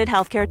 United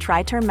Healthcare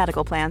Tri-Term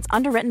Medical Plans,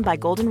 underwritten by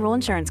Golden Rule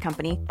Insurance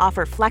Company,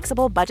 offer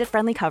flexible,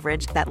 budget-friendly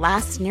coverage that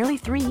lasts nearly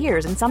 3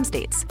 years in some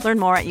states. Learn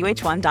more at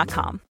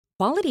uh1.com.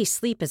 Quality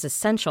sleep is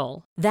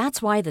essential.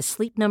 That's why the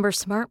Sleep Number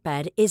Smart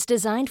Bed is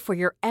designed for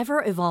your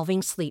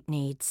ever-evolving sleep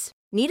needs.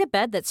 Need a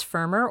bed that's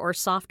firmer or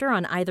softer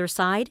on either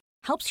side?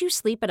 Helps you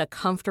sleep at a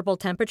comfortable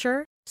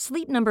temperature?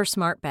 Sleep Number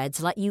Smart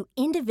Beds let you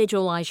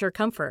individualize your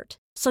comfort,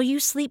 so you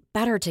sleep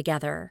better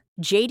together.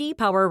 JD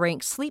Power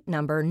ranks Sleep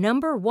Number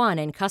 #1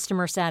 in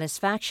customer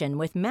satisfaction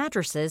with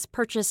mattresses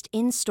purchased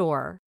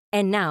in-store.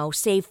 And now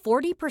save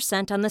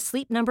 40% on the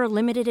Sleep Number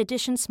Limited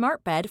Edition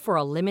Smart Bed for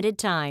a limited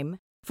time.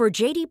 For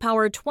JD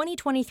Power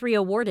 2023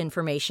 award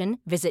information,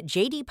 visit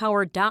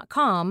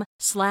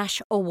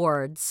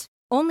jdpower.com/awards.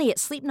 Only at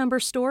Sleep Number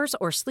stores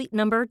or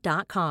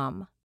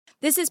sleepnumber.com.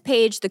 This is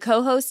Paige, the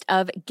co-host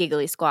of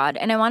Giggly Squad,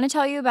 and I want to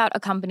tell you about a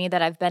company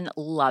that I've been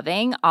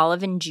loving,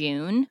 Olive &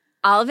 June.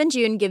 Olive &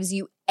 June gives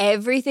you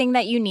everything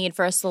that you need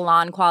for a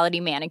salon-quality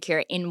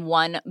manicure in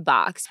one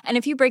box. And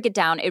if you break it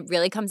down, it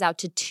really comes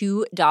out to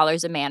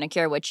 $2 a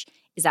manicure, which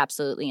is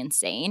absolutely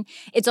insane.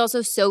 It's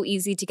also so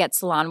easy to get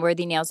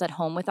salon-worthy nails at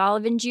home with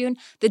Olive & June.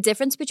 The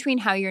difference between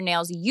how your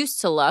nails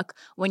used to look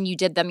when you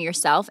did them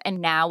yourself and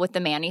now with the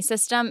Mani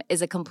system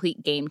is a complete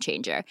game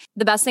changer.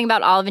 The best thing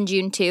about Olive &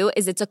 June, too,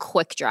 is it's a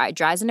quick dry.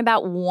 Dries in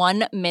about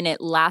 1 minute,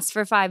 lasts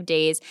for 5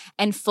 days,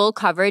 and full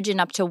coverage in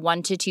up to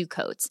 1 to 2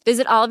 coats.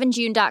 Visit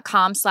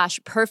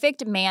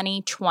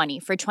oliveandjune.com/perfectmani20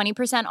 for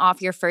 20%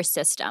 off your first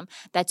system.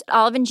 That's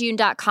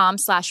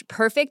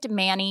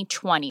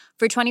oliveandjune.com/perfectmani20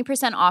 for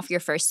 20% off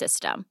your first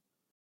system.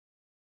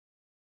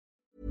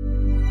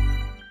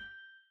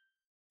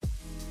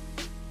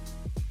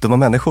 Dumma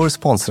människor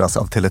sponsras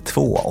av Tele2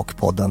 och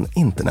podden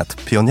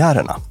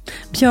Internetpionjärerna.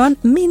 Björn,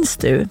 minns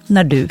du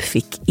när du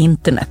fick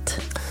internet?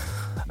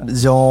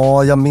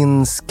 Ja, jag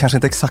minns kanske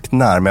inte exakt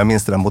när, men jag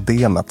minns det där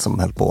modemet som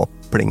höll på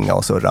att plinga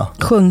och surra.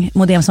 Sjung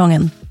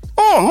modemsången.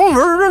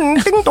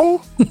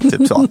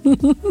 Typ så.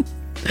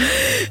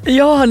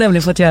 Jag har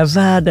nämligen fått göra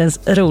världens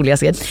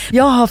roligaste grej.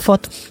 Jag har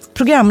fått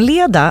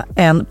programleda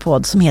en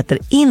podd som heter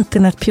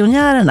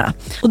Internetpionjärerna.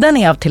 Och den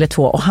är av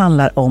Tele2 och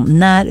handlar om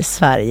när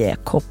Sverige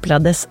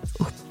kopplades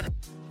upp.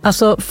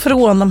 Alltså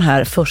från de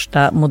här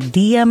första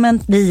modemen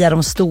via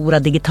de stora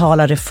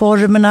digitala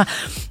reformerna.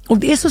 Och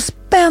det är så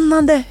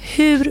spännande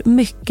hur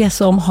mycket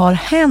som har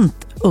hänt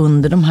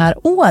under de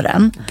här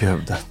åren.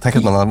 Gud, tänk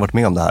att man har varit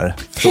med om det här.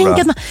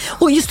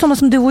 Och just sådana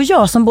som du och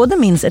jag som både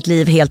minns ett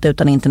liv helt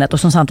utan internet och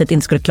som samtidigt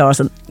inte skulle klara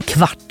sig en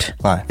kvart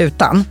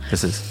utan.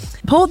 Precis.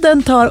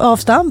 Podden tar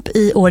avstamp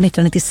i år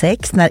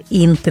 1996 när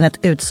internet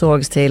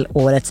utsågs till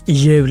årets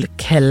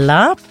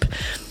julklapp.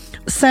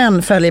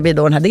 Sen följer vi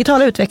då den här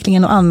digitala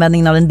utvecklingen och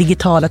användningen av den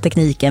digitala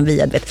tekniken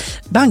via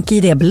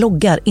BankID,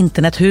 bloggar,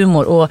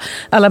 internethumor och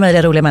alla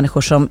möjliga roliga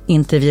människor som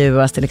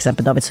intervjuas, till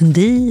exempel David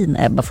Sundin,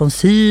 Ebba von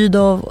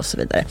Sydow och så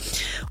vidare.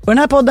 Och den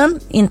här podden,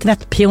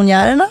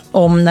 Internetpionjärerna,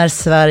 om när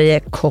Sverige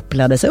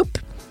kopplades upp,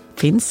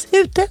 finns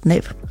ute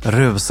nu.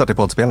 Rusar till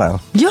poddspelaren.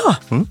 Ja,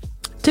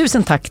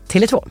 tusen tack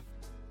Tele2.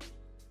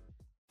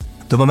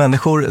 Dumma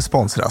människor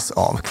sponsras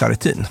av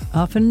Claritin.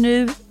 Ja, för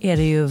nu är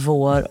det ju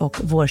vår och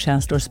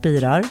vårkänslor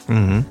spirar.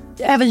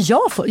 Även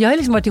jag har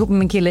liksom varit ihop med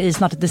min kille i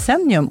snart ett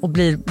decennium och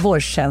blir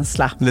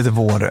vårkänsla. Lite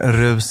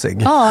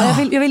vårrusig. Ja,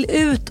 jag vill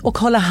ut och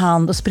hålla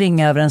hand och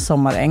springa över en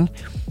sommaräng.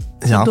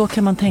 Ja. Då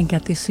kan man tänka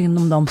att det är synd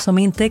om dem som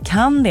inte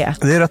kan det.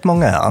 Det är rätt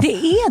många, ja. Det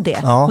är det.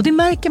 Ja. Och det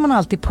märker man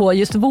alltid på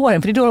just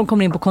våren. För det är då de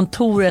kommer in på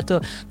kontoret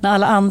och när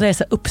alla andra är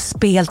så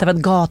uppspelta för att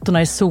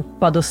gatorna är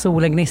sopade och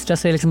solen gnistrar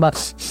så är det liksom bara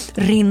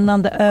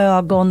rinnande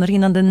ögon,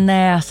 rinnande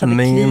näsa, det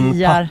Min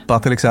kliar. pappa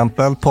till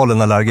exempel,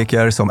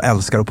 pollenallergiker som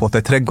älskar att påta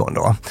i trädgården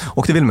då.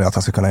 Och det vill man att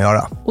han ska kunna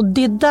göra. Och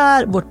det är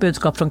där vårt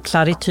budskap från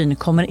Claritin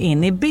kommer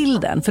in i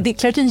bilden. För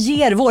Claritin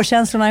ger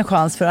vårkänslorna en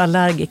chans för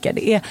allergiker.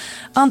 Det är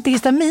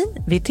antihistamin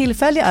vid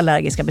tillfälliga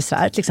allergiska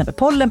besvär, till exempel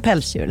pollen,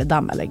 pälsdjur eller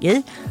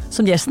dammallergi,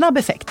 som ger snabb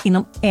effekt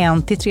inom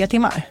 1 till 3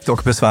 timmar.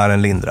 Och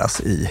besvären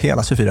lindras i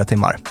hela 24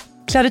 timmar.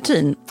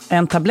 Claritin,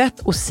 en tablett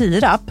och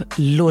sirap,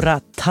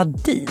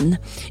 Loratadin,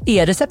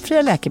 är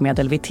receptfria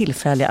läkemedel vid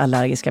tillfälliga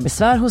allergiska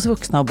besvär hos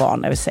vuxna och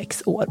barn över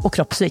 6 år och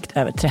kroppsvikt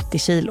över 30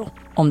 kilo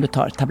om du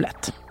tar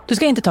tablett. Du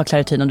ska inte ta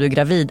Claritin om du är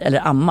gravid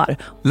eller ammar.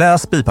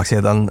 Läs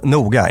bipacksedeln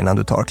noga innan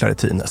du tar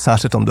Claritin,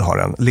 särskilt om du har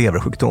en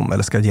leversjukdom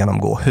eller ska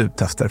genomgå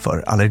hudtester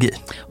för allergi.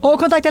 Och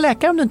kontakta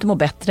läkare om du inte mår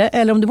bättre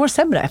eller om du mår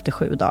sämre efter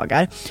 7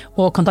 dagar.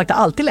 Och kontakta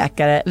alltid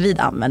läkare vid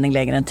användning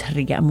längre än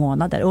 3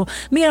 månader. Och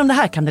mer om det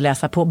här kan du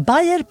läsa på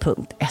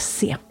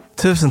bayer.se.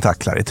 Tusen tack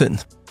Claritin.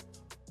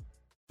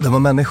 De här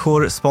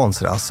människor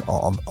sponsras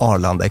av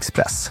Arlanda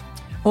Express.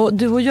 Och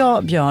du och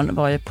jag, Björn,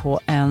 var ju på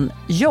en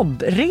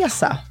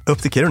jobbresa.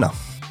 Upp till Kiruna.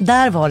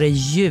 Där var det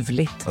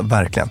ljuvligt.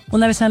 Verkligen. Och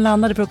när vi sen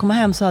landade för att komma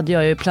hem så hade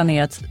jag ju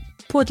planerat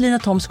på ett Lina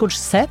Thomsgårds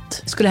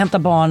sätt. Skulle hämta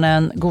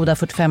barnen goda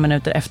 45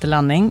 minuter efter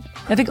landning.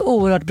 Jag fick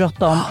oerhört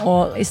bråttom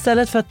och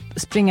istället för att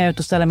springa ut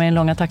och ställa mig i en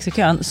långa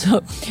taxikön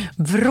så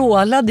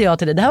vrålade jag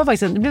till dig. Det här var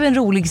faktiskt det blev en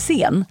rolig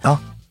scen. Ja.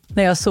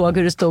 När jag såg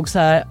hur det stod så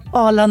här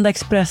Arlanda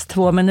Express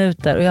 2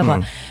 minuter och jag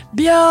bara,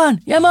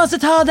 Björn, jag måste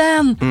ta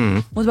den.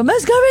 Och så bara, men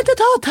ska vi inte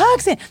ta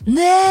taxi?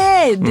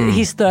 Nej,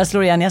 historia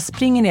slår igen. Jag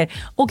springer ner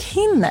och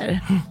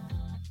hinner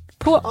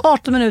på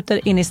 18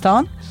 minuter in i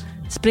stan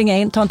springa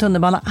in, ta en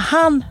tunnelbana,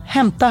 han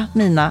hämta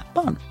mina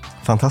barn.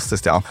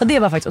 Fantastiskt, ja. Och det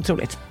var faktiskt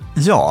otroligt.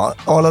 Ja,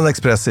 Arlanda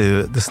Express är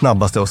ju det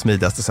snabbaste och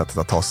smidigaste sättet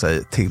att ta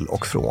sig till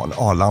och från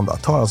Arlanda.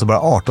 Det tar alltså bara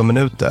 18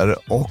 minuter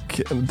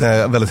och det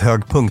är väldigt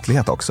hög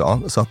punktlighet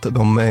också. Så att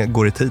de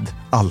går i tid,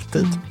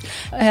 alltid.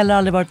 Jag har heller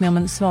aldrig varit med om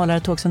en svalare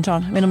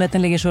tågcentral. Jag vet inte om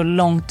den ligger så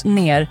långt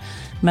ner.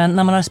 Men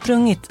när man har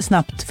sprungit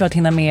snabbt för att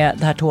hinna med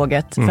det här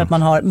tåget, för att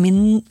man har,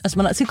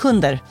 man har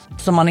sekunder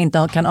som man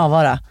inte kan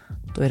avvara,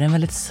 då är det en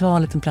väldigt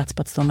sval liten plats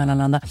på att stå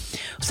mellanlanda.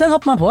 Och sen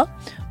hoppar man på.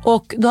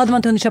 Och då hade man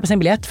inte hunnit köpa sin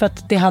biljett för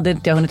att det hade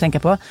inte jag hunnit tänka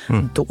på.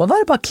 Då var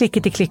det bara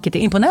klicket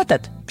in på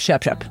nätet.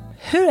 Köp.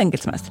 Hur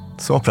enkelt som helst.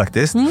 Så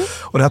praktiskt.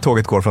 Och det här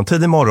tåget går från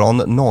tidig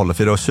morgon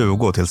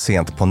 04.20 till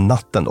sent på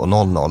natten då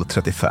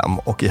 00.35.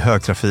 Och i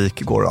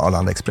högtrafik går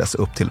Arlanda Express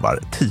upp till var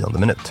 10:e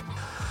minut.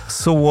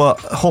 Så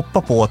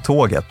hoppa på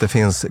tåget. Det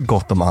finns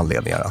gott om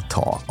anledningar att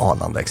ta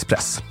Arlanda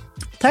Express.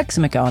 Tack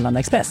så mycket Arlanda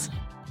Express.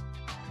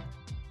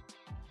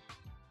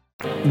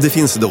 Det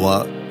finns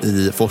då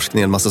i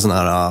forskningen en massa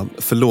sådana här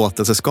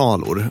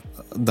förlåtelseskalor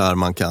där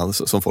man kan,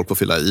 som folk får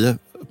fylla i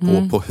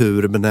på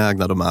hur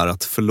benägna de är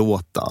att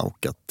förlåta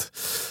och att,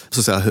 så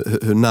att säga,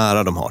 hur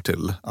nära de har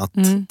till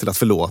att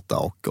förlåta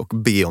och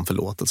be om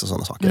förlåtelse och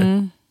sådana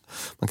saker.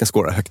 Man kan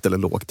skåra högt eller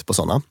lågt på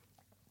sådana.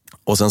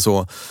 Och sen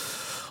så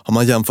har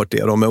man jämfört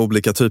det då med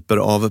olika typer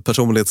av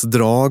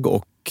personlighetsdrag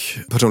och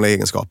personliga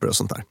egenskaper och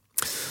sånt där.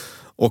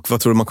 Och vad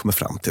tror du man kommer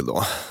fram till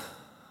då?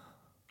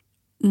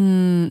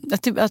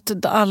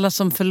 Att alla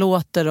som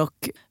förlåter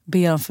och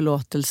ber om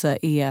förlåtelse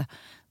är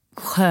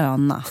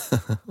sköna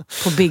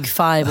på Big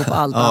Five och på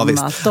allt annat.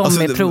 Visst.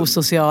 De är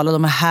prosociala,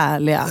 de är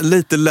härliga.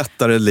 Lite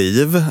lättare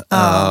liv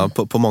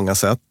på många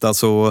sätt.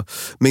 Alltså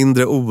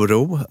mindre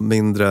oro,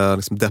 mindre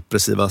liksom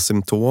depressiva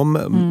symptom,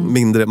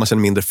 man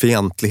känner mindre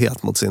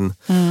fientlighet mot sin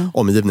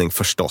omgivning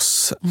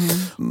förstås.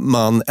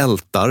 Man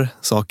ältar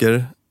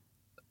saker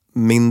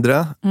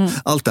mindre.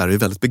 Allt det här är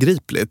väldigt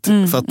begripligt.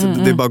 För att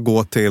det är bara att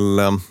gå till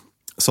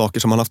saker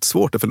som man haft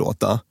svårt att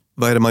förlåta.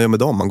 Vad är det man gör med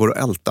dem? Man går och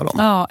ältar dem.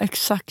 Ja,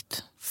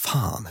 exakt.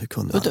 Fan, hur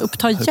kunde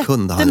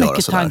han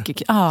göra sådär?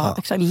 Ja,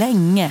 exakt.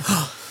 Länge.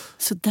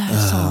 Så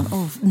där sa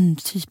han.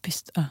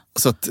 Typiskt.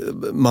 Så att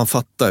man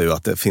fattar ju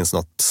att det finns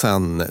något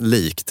sen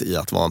likt i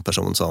att vara en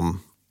person som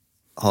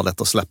har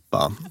lätt att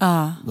släppa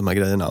de här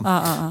grejerna.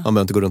 Man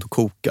behöver inte gå runt och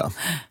koka.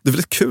 Det är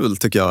väldigt kul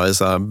tycker jag i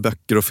så här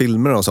böcker och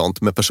filmer och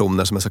sånt med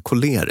personer som är så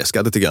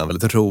koleriska. Det tycker jag är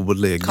väldigt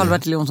rolig.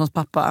 Karl-Bertil Jonssons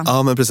pappa.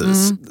 Ja, men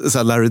precis. Så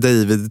här Larry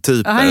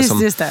David-typer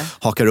som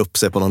hakar upp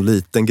sig på någon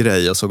liten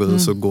grej och så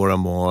går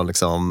de och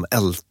liksom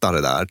ältar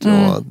det där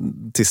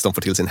tills de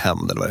får till sin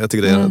hämnd. Jag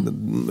tycker det är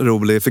en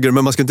rolig figur.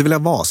 Men man ska inte vilja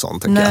vara sån,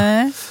 tänker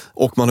jag.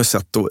 Och man har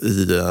sett då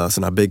i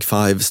såna här Big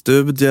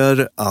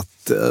Five-studier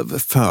att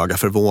föga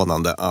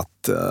förvånande att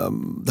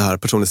det här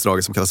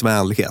personlighetsdraget som kallas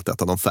vänlighet är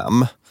ett av de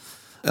 5.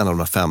 En av de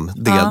här 5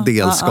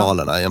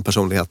 delskalorna i en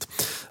personlighet.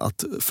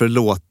 Att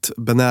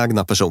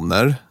förlåtbenägna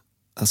personer,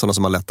 sådana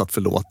som har lätt att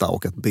förlåta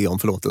och att be om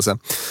förlåtelse,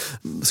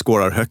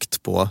 skårar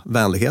högt på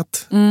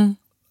vänlighet.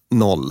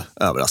 0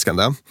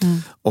 överraskande.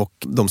 Och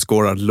de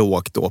skårar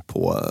lågt då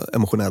på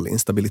emotionell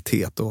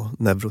instabilitet och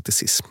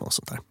neuroticism och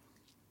sånt där.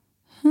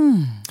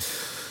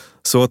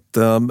 Så ett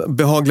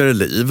behagligare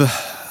liv.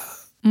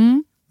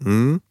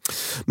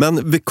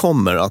 Men vi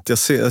kommer att, jag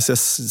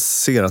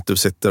ser att du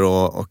sitter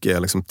och är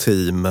liksom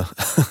team.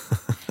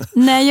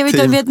 Nej, jag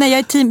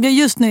är team.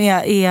 Just nu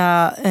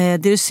är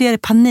det du ser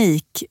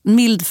panik,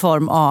 mild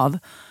form av.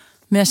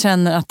 Men jag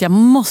känner att jag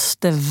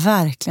måste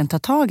verkligen ta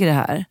tag i det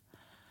här.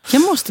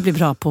 Jag måste bli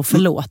bra på att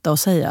förlåta och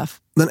säga.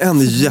 Men en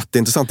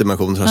jätteintressant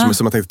dimension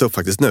som jag tänkte ta upp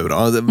faktiskt nu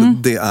då,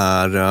 det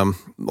är,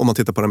 om man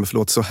tittar på det med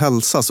förlåtelse och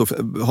hälsa, så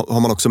har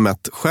man också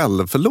mätt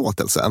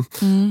självförlåtelse.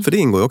 För det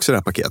ingår ju också i det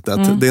här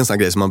paketet. Det är en sån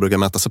grej som man brukar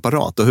mäta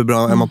separat. Och hur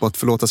bra är man på att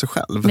förlåta sig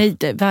själv? Nej,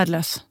 det är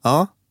värdelös.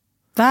 Ja.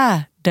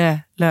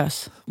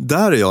 Värdelös.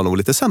 Där är jag nog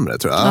lite sämre,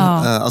 tror jag.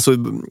 Alltså,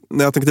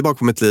 när jag tänker tillbaka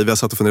på mitt liv, jag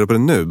satt och funderade på det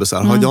nu. Så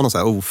här, har jag någon så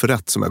här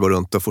oförrätt som jag går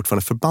runt och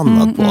fortfarande är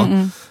förbannad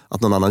på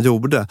att någon annan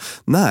gjorde?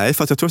 Nej,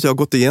 för att jag tror att jag har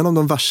gått igenom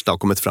de värsta och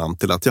kommit fram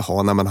till att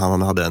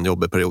han hade en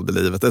jobbig period i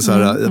livet. Det är så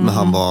här, men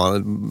han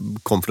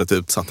kom från ett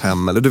utsatt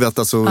hem. Eller du vet,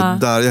 alltså,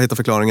 där jag hittar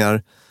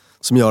förklaringar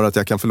som gör att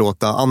jag kan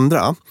förlåta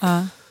andra.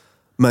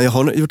 Men jag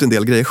har gjort en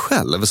del grejer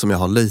själv som jag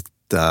har lite...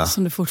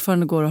 Som du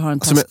fortfarande går och har en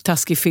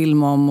taskig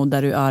film om och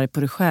där du är arg på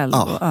dig själv.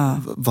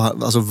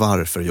 Alltså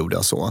varför gjorde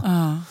jag så?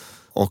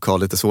 och har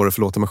lite svårare att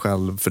förlåta mig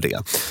själv för det.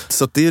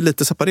 Så att det är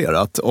lite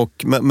separerat.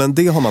 Men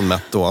det har man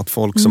mätt då, att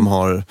folk som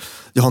har...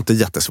 Jag har inte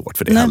jättesvårt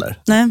för det heller.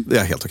 Nej. Jag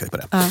är helt okej på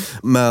det.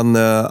 Men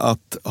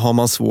att har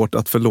man svårt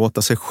att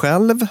förlåta sig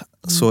själv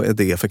så är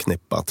det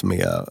förknippat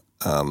med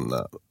en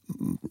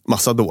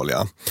massa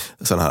dåliga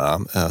sådana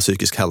här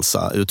psykisk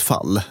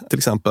hälsa-utfall. Till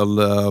exempel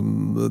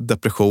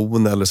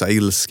depression eller så här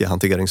ilska,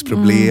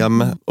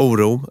 hanteringsproblem,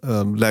 oro,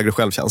 lägre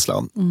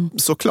självkänsla.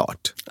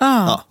 Såklart.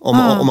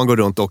 Om man går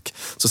runt och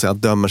så att säga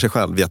dömer sig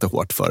själv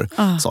jättehårt för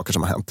saker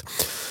som har hänt.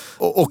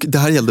 Och det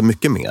här gällde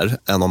mycket mer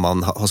än om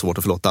man har svårt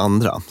att förlåta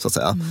andra, så att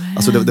säga.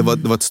 Alltså det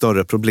var ett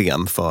större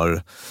problem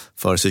för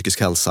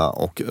psykisk hälsa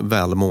och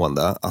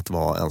välmående att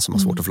vara en som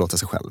har svårt att förlåta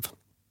sig själv.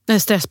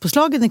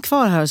 Stresspåslagen är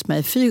kvar här hos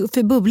mig.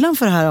 För bubblan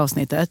för det här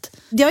avsnittet.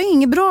 Jag är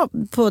inget bra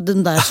på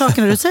den där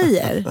sakerna du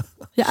säger.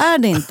 Jag är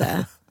det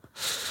inte.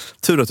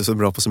 Tur att du är så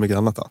bra på så mycket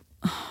annat då.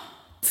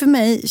 För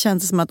mig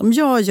känns det som att om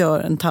jag gör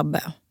en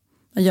tabbe,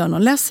 jag gör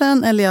någon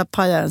ledsen eller jag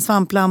pajar en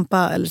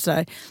svamplampa eller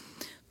sådär,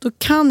 då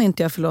kan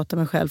inte jag förlåta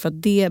mig själv för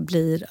att det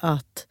blir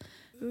att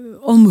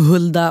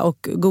omhulda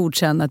och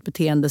godkänna ett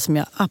beteende som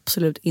jag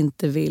absolut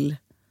inte vill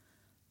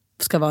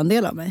ska vara en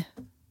del av mig.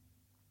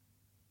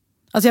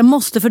 Alltså jag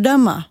måste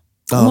fördöma.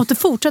 Jag måste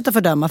fortsätta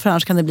fördöma för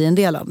annars kan det bli en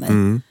del av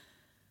mig.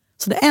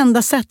 Så det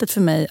enda sättet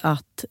för mig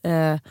att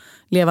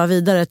leva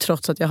vidare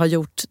trots att jag har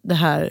gjort det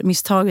här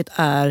misstaget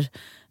är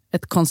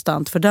ett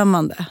konstant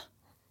fördömande.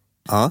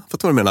 Ja,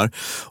 fattar vad du menar.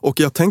 Och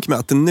jag tänker mig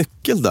att en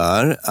nyckel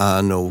där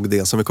är nog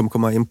det som vi kommer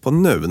komma in på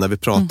nu när vi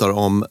pratar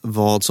om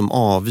vad som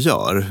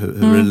avgör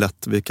hur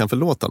lätt vi kan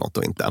förlåta något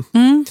och inte.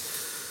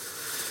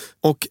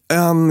 Och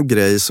en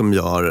grej som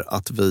gör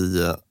att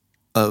vi,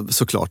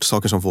 såklart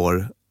saker som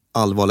får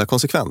allvarliga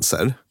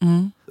konsekvenser.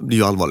 Det är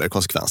ju allvarliga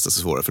konsekvenser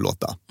så svåra att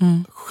förlåta.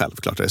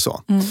 Självklart är det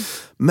så.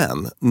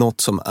 Men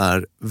något som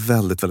är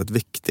väldigt, väldigt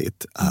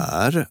viktigt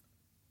är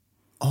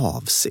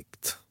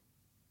avsikt.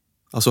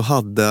 Alltså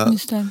hade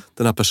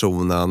den här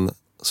personen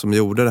som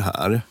gjorde det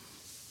här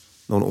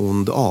någon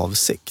ond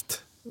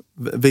avsikt?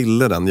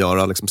 Ville den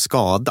göra liksom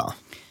skada?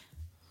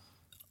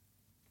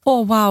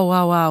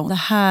 Wow. Det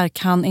här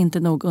kan inte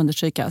nog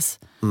understrykas.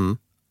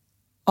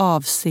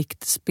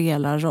 Avsikt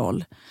spelar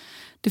roll.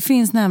 Det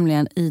finns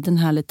nämligen i den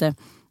här lite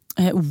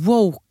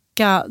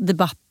woka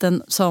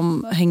debatten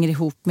som hänger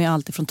ihop med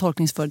allt ifrån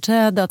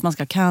tolkningsföreträde, att man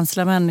ska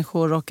cancella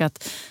människor och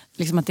att,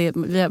 liksom att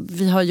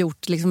vi har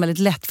gjort liksom väldigt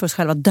lätt för oss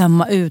själva att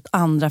döma ut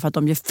andra för att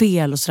de gör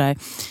fel och sådär.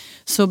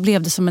 Så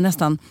blev det som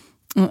nästan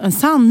en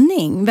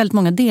sanning. Väldigt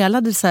många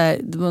delade så här,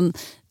 det var en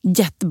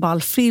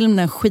jätteball film,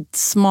 en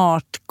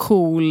skitsmart,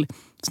 cool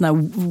sån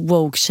här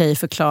woke tjej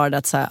förklarade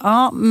att så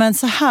här, men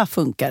så här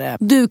funkar det.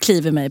 Du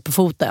kliver mig på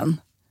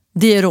foten.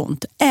 Det gör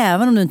ont.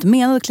 Även om du inte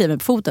menar att kliva mig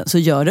på foten så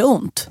gör det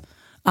ont.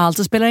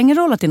 Alltså spelar det ingen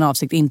roll att din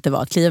avsikt inte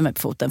var att kliva mig på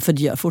foten, för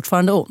det gör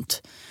fortfarande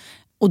ont.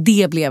 Och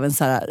det blev en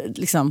så här,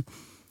 liksom,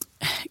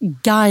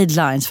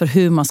 guidelines för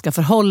hur man ska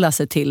förhålla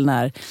sig till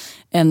när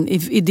en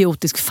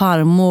idiotisk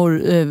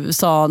farmor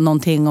sa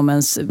någonting om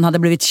ens hade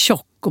blivit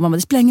tjock. Och man bara,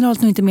 det spelar ingen roll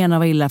att du inte menar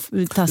vad illa.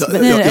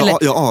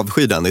 Jag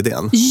avskyr den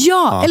idén.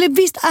 Ja, eller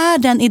visst är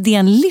den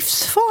idén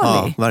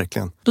livsfarlig? Ja,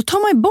 verkligen. Då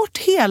tar man ju bort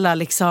hela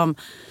liksom...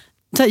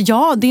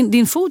 Ja,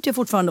 din fot gör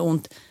fortfarande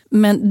ont.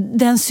 Men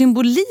den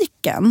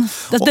symboliken,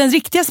 den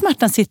riktiga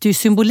smärtan sitter ju i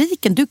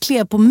symboliken. Du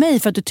klev på mig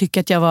för att du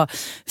tycker att jag var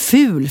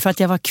ful, för att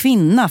jag var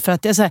kvinna, för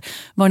att jag så här,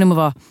 vad det må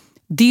vara.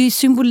 Det är ju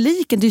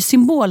symboliken, det är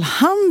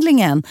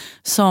symbolhandlingen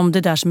som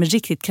det där som är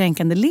riktigt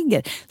kränkande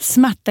ligger.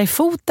 Smärta i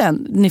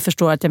foten, ni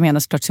förstår att jag menar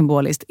såklart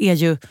symboliskt, är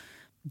ju,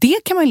 det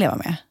kan man ju leva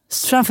med.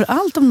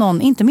 Framförallt om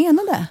någon inte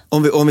menar det.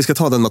 Om vi ska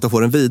ta den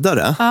metaforen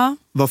vidare,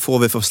 vad får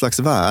vi för slags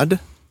värld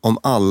om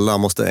alla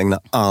måste ägna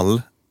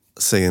all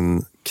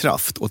sin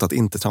kraft åt att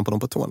inte trampa dem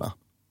på tårna?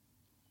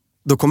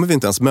 Då kommer vi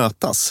inte ens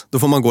mötas. Då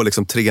får man gå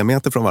liksom 3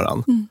 meter från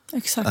varann.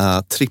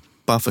 Exakt.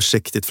 Trippa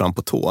försiktigt fram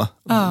på tå.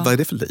 Vad är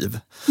det för liv?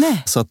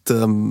 Nej. Så att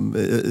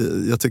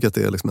jag tycker att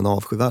det är liksom en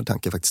avskyvärd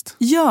tanke faktiskt.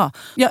 Ja,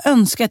 jag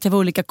önskar att jag var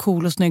olika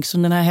cool och snygg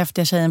som den här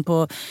häftiga tjejen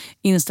på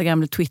Instagram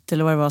eller Twitter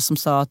eller vad det var som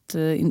sa att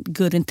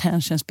good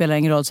intention spelar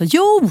ingen roll. Så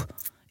jo!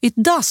 It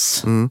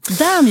does.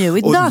 Damn you,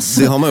 it does.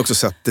 Det har man också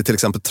sett i till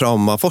exempel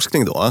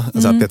traumaforskning då,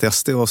 alltså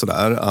PTSD och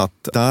sådär,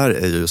 att där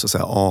är ju så att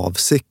säga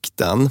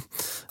avsikten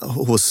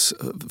hos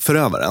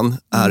förövaren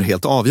är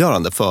helt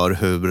avgörande för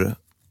hur,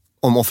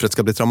 om offret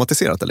ska bli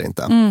traumatiserat eller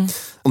inte.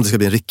 Om det ska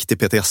bli en riktig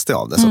PTSD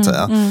av det så att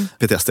säga.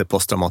 PTSD är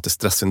posttraumatiskt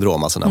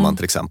stresssyndrom, alltså när man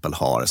till exempel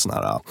har såna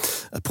här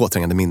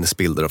påträngande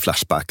minnesbilder och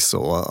flashbacks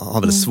och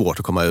har väldigt svårt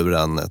att komma ur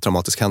en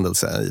traumatisk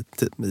händelse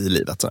i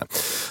livet. Sådär.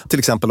 Till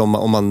exempel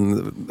om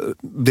man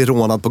blir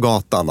rånad på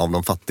gatan av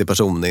någon fattig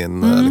person i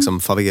en liksom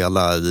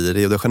favela i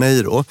Rio de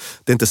Janeiro.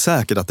 Det är inte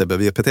säkert att det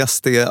behöver ge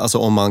PTSD, alltså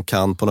om man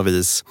kan på något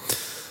vis...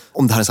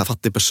 Om det här är en sån här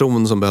fattig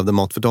person som behövde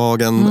mat för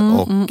dagen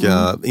och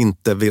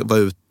inte var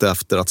ute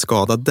efter att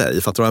skada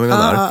dig. Fattar du vad jag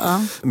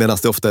menar? Medan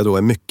det ofta då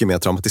är mycket mer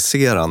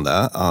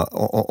traumatiserande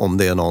om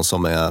det är någon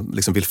som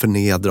liksom vill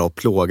förnedra och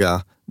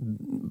plåga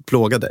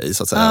plåga dig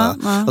så att säga.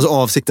 Alltså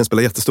avsikten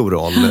spelar jättestor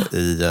roll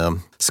i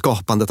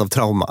skapandet av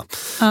trauma.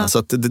 Så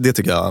att det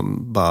tycker jag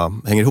bara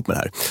hänger ihop med det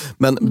här.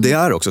 Men det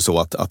är också så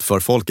att för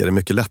folk är det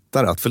mycket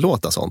lättare att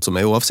förlåta sånt som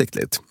är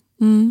oavsiktligt.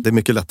 Det är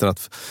mycket lättare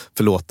att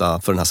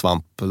förlåta för den här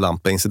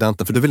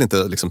svamplampa-incidenten. För du vill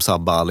inte liksom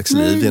sabba Alex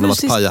liv genom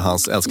att paja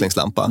hans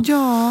älsklingslampa.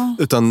 Ja.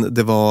 Utan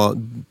det var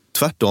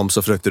tvärtom,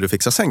 så försökte du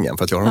fixa sängen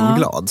för att göra honom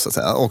glad. Så att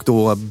säga. Och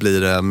då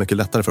blir det mycket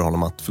lättare för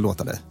honom att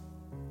förlåta dig.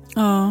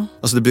 Ja.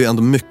 Alltså det blir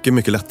ändå mycket,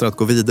 mycket lättare att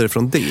gå vidare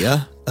från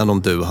det än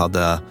om du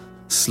hade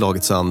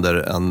slagit sönder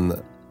en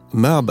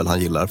möbel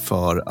han gillar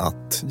för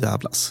att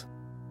jävlas.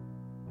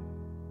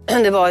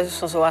 Det var ju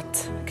så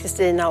att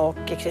Kristina och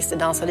Christer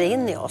dansade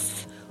in i oss.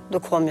 Då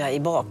kom jag i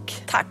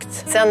baktakt.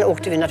 Sen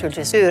åkte vi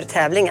naturligtvis ur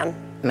tävlingen.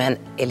 Men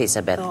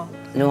Elisabeth,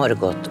 nu har det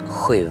gått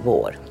 7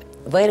 år.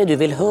 Vad är det du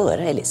vill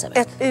höra,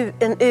 Elisabeth?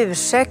 En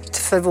ursäkt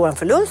för vår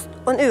förlust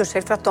och en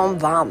ursäkt för att de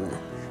vann.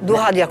 Då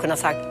hade jag kunnat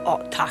sagt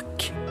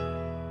tack.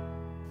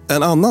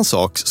 En annan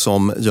sak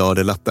som gör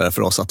det lättare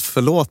för oss att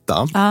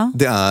förlåta,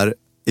 det är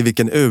i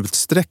vilken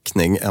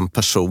utsträckning en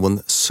person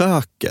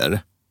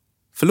söker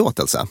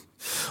förlåtelse.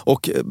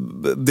 Och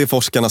det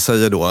forskarna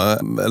säger då,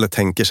 eller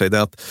tänker sig, det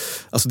är att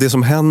alltså det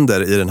som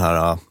händer i den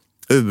här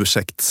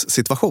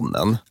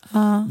ursäktssituationen,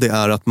 det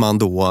är att man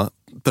då,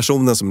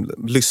 personen som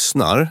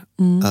lyssnar,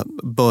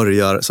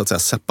 börjar så att säga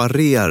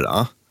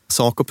separera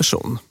sak och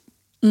person.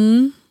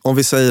 Om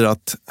vi säger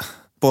att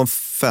på en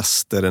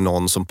fest är det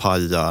någon som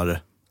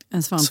pajar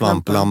en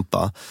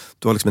svamplampa.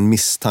 Du har liksom en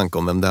misstanke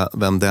om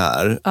vem det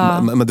är.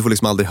 Men du får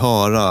liksom aldrig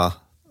höra.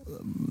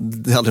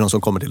 Det är aldrig någon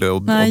som kommer till dig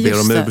och ber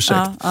om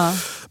ursäkt.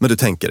 Men du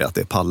tänker att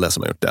det är Palle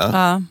som har gjort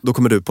det. Då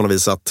kommer du på något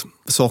vis att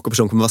sak och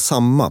person kommer vara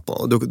samma.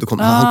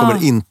 Han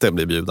kommer inte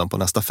bli bjuden på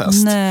nästa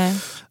fest. Nej.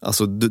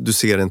 Alltså du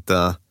ser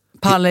inte...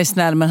 Palle är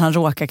snäll, men han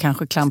råkar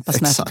kanske klampa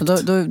snett.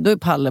 Då är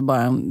Palle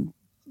bara en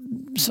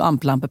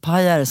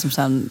svamplampepajare som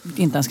sen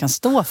inte ens kan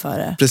stå för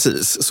det.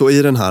 Precis, så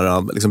i den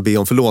här liksom, be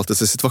om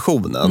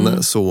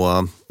förlåtelse-situationen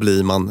så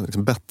blir man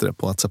liksom bättre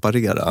på att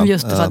separera.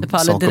 Just det, så hade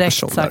Palle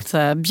direkt sagt så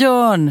här: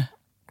 Björn,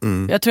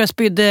 jag tror jag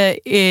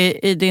spydde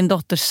i din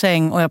dotters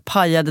säng och jag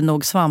pajade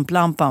nog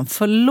svamplampan.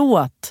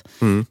 Förlåt,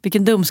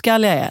 vilken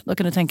dumskalle jag är. Då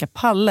kan du tänka,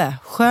 Palle,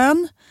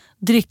 skön,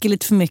 dricker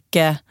lite för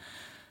mycket,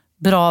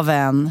 bra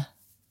vän,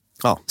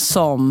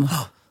 som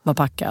var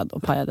packad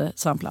och pajade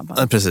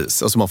svamplampan.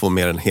 Precis, och så man får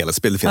mer en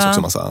helhetsbild. Det finns också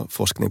en massa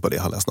forskning på det.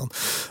 Jag har läst någon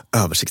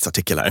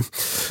översiktsartikel här.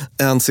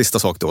 En sista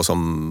sak då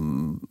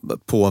som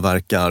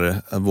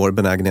påverkar vår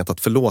benägenhet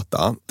att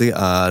förlåta, det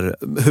är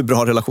hur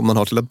bra relation man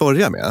har till att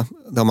börja med.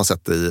 Det har man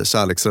sett i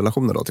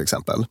kärleksrelationer då till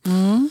exempel.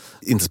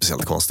 Inte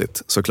speciellt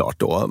konstigt såklart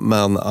då,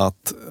 men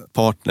att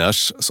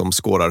partners som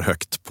skårar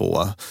högt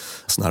på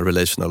sån här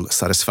relational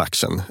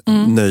satisfaction,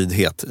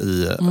 nöjdhet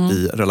i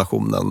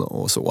relationen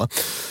och så,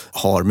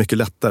 har mycket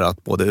lättare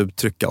att både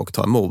uttrycka och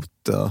ta emot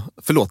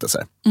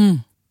förlåtelser.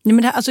 Nej, men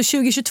det här, alltså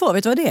 2022,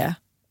 vet du vad det är?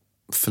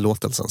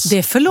 Förlåtelsens Det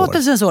är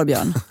förlåtelsens år,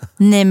 Björn.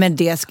 Nej, men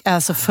det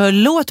alltså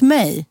förlåt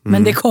mig,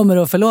 men det kommer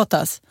att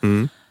förlåtas.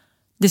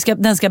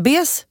 Den ska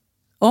bes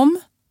om,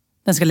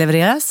 den ska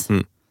levereras,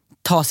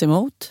 tas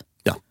emot.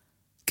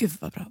 Gud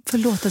vad bra.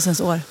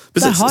 Förlåtelsens år.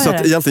 Precis, så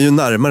att egentligen ju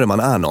närmare man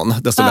är någon,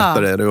 desto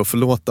lättare är det att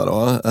förlåta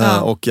då.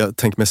 Och jag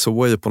tänker mig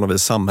så är ju på något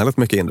vis samhället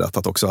mycket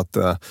inrättat också, att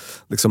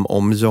liksom,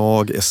 om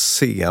jag är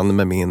sen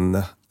med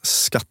min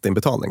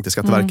skatteinbetalning till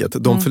Skatteverket,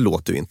 de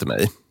förlåter ju inte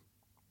mig.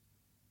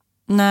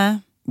 Nej.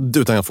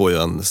 Utan jag får ju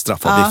en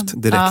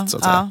straffavgift direkt så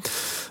att säga.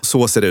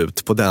 Så ser det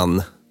ut på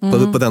den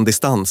på den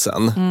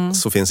distansen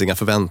så finns inga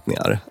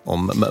förväntningar.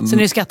 Sen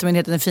är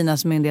Skattemyndigheten den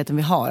finaste myndigheten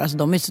vi har. Alltså,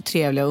 de är så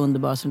trevliga och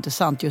underbara så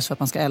intressant just för att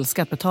man ska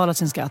älska att betala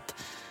sin skatt.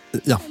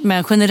 Ja.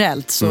 Men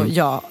generellt så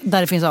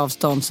där det finns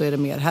avstånd så är det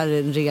mer. Här är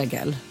en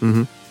regel.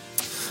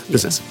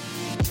 Precis.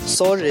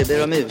 Sorry,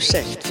 ber om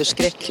ursäkt.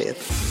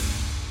 Förskräckligt.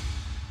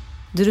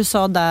 Det du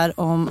sa där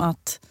om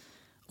att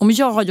om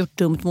jag har gjort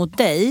dumt mot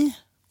dig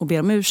och ber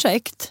om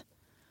ursäkt,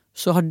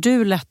 så har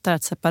du lättare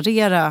att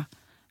separera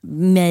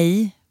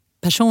mig,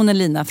 personen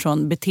Lina,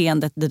 från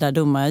beteendet, det där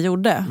dumma jag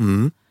gjorde.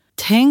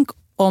 Tänk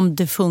om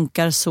det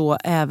funkar så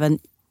även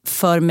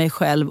för mig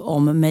själv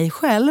om mig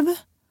själv.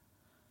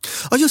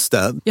 Ja, just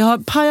det. Jag har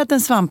pajat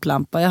en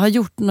svamplampa, jag har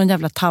gjort någon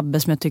jävla tabbe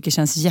som jag tycker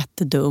känns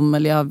jättedum,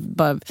 eller jag har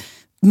bara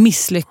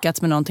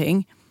misslyckats med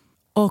någonting.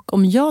 Och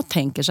om jag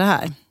tänker så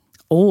här: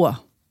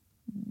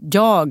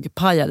 jag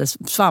pajade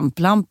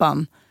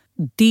svamplampan,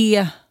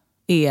 det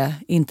är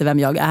inte vem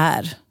jag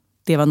är.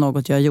 Det var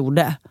något jag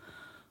gjorde.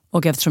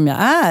 Och eftersom jag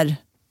är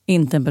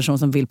inte en person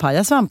som vill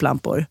paja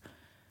svamplampor,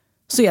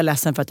 så är jag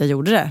ledsen för att jag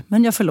gjorde det.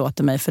 Men jag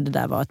förlåter mig, för det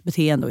där var ett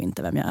beteende och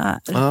inte vem jag är.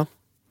 Ja,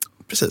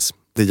 precis.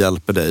 Det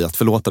hjälper dig att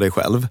förlåta dig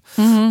själv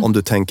om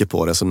du tänker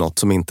på det som något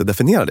som inte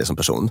definierar dig som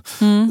person.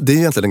 Det är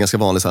egentligen en ganska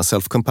vanlig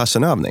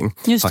self-compassion-övning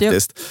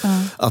faktiskt.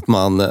 Att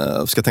man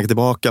ska tänka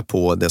tillbaka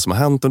på det som har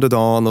hänt under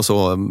dagen och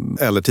så,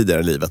 eller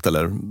tidigare i livet,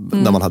 eller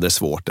när man hade det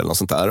svårt eller något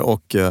sånt där.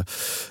 Och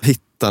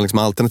hitta liksom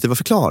alternativa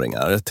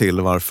förklaringar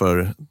till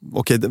varför,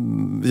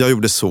 jag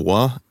gjorde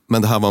så,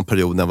 men det här var en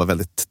period när jag var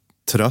väldigt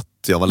trött,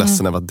 jag var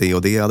ledsen över att det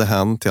och det hade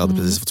hänt, jag hade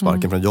precis fått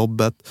sparken från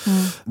jobbet.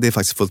 Det är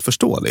faktiskt fullt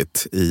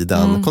förståeligt i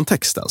den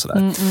kontexten.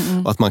 Sådär.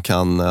 Och att man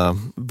kan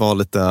vara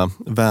lite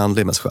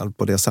vänlig med sig själv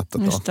på det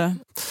sättet. Just det.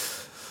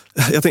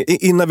 Jag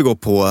tänkte, innan vi går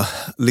på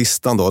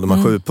listan då, de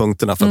här 7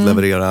 punkterna för att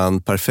leverera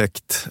en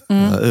perfekt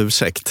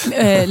ursäkt.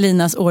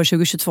 Linas år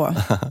 2022.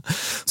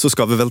 Så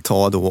ska vi väl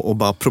ta då och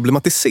bara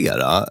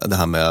problematisera det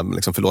här med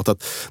liksom förlåt.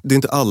 Att det är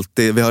inte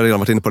alltid, vi har redan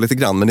varit inne på lite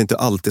grann, men det är inte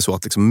alltid så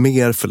att liksom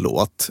mer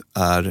förlåt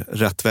är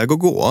rätt väg att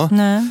gå.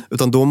 Nej.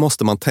 Utan då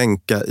måste man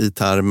tänka i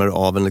termer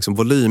av en liksom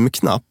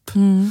volymknapp.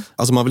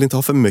 Alltså man vill inte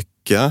ha för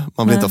mycket,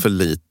 man vill inte ha för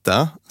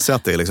lite. Så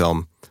att det är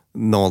liksom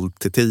 0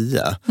 till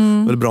 10.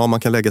 Det är bra om man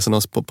kan lägga sig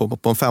på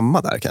en 5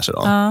 där kanske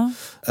då.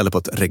 Eller på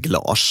ett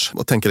reglage.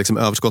 Och tänka liksom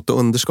överskott och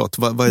underskott.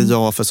 Vad är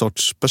jag för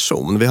sorts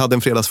person? Vi hade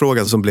en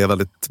fredagsfråga som blev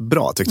väldigt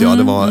bra tyckte jag.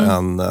 Det var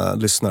en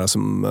lyssnare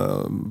som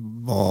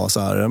var så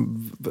här: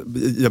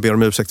 jag ber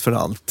om ursäkt för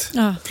allt.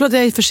 Förlåt,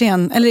 jag är för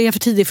sen. Eller jag är för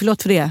tidig,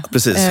 förlåt för det.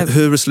 Precis.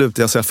 Hur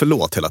slutar jag säga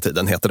förlåt hela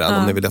tiden heter den.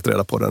 Om ni vill leta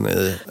reda på den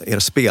i er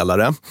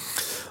spelare.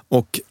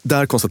 Och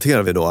där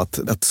konstaterar vi då att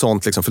ett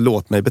sånt liksom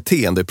förlåt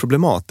mig-beteende är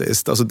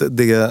problematiskt. Alltså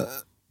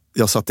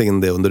jag satte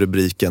in det under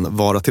rubriken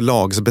vara till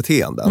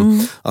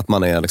lagsbeteenden. Att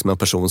man är liksom en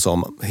person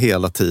som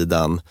hela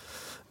tiden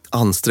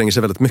anstränger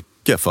sig väldigt mycket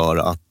för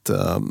att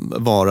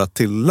vara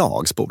till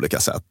lags på olika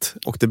sätt.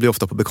 Och det blir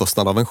ofta på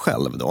bekostnad av en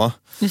själv då.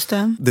 Just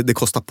det. Det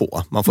kostar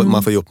på.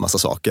 Man får ihop massa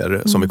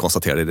saker som vi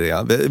konstaterar i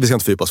det. Vi ska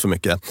inte fördjupa oss för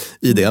mycket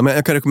i det, men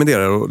jag kan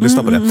rekommendera er att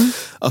lyssna på det.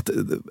 Att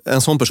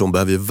en sån person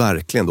behöver ju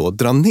verkligen då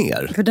dra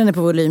ner. För den är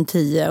på volym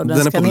 10 och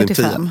den ska ner till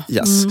 5.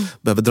 Yes.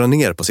 Behöver dra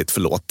ner på sitt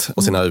förlåt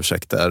och sina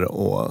ursäkter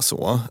och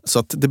så. Så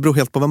att det beror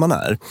helt på vem man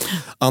är.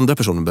 Andra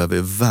personer behöver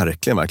ju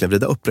verkligen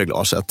vrida upp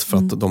reglaget för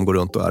att de går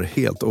runt och är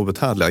helt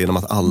outhärdliga genom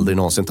att aldrig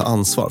någonsin ta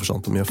ansvar för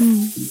sånt de gör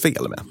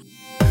fel med.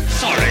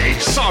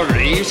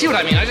 Sorry. You see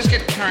what I mean? I just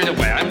get carried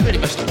away. I'm really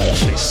most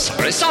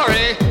awfully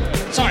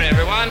sorry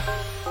everyone.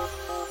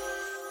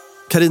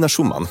 Carina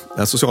Schumann,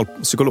 en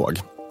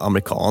socialpsykolog,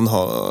 amerikan,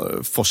 har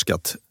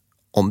forskat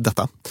om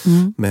detta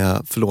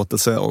med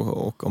förlåtelse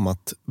och om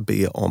att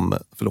be om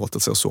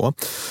förlåtelse och så.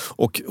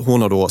 Och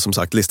hon har då som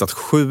sagt listat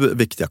 7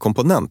 viktiga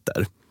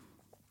komponenter.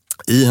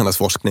 I hennes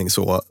forskning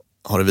så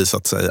har det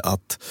visat sig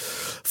att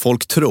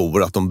folk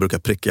tror att de brukar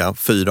pricka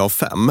 4 av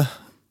 5.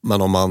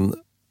 Men om man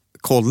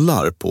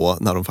kollar på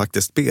när de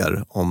faktiskt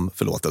ber om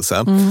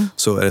förlåtelse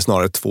så är det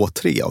snarare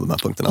 2-3 av de här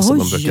punkterna som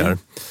de brukar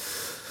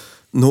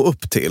nå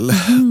upp till.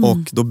 Och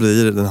då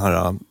blir den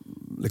här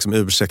liksom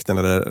ursäkten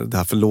eller det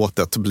här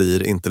förlåtet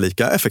blir inte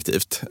lika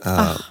effektivt.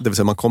 Det vill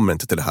säga man kommer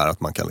inte till det här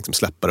att man kan liksom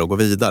släppa det och gå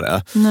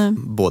vidare.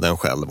 Både en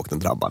själv och den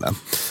drabbade.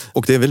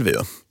 Och det vill vi ju.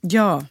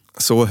 Ja.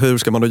 Så hur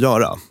ska man då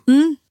göra?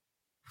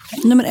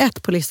 Nummer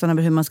 1 på listan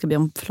över hur man ska be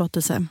om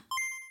förlåtelse.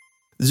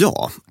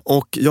 Ja,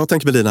 och jag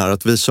tänker med Lina här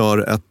att vi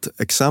kör ett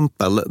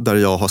exempel där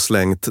jag har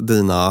slängt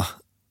dina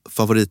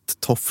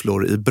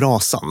favorittofflor i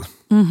brasan.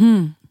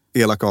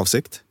 Elak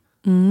avsikt,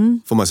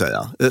 får man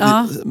säga.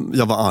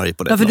 Jag var arg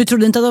på det. Ja, för du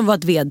trodde inte att de var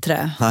ett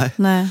vedträ.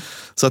 Nej.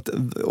 Så att,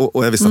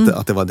 och jag visste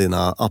att det var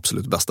dina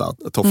absolut bästa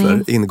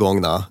tofflor,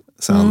 ingångna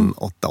sedan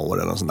 8 år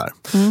eller något sånt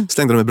där.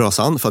 Slängde dem i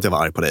brasan för att jag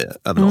var arg på dig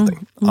över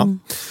någonting. Ja.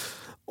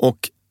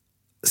 Och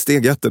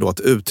steg 1 är då att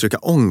uttrycka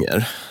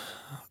ånger.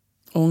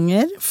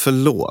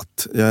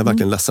 Förlåt, jag är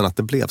verkligen ledsen att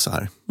det blev så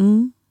här.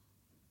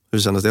 Hur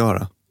kändes det att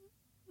höra?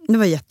 Det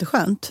var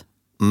jätteskönt.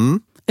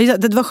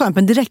 Det var skönt,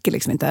 men det räcker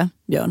liksom inte,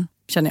 Björn,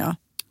 känner jag.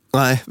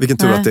 Nej, vilken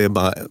tur att det är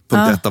bara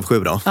punkt 1 av 7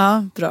 då.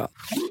 Ja, bra.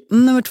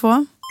 Nummer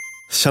 2.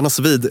 Kännas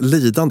vid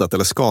lidandet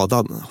eller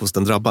skadan hos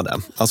den drabbade.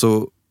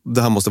 Alltså,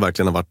 det här måste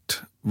verkligen ha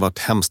varit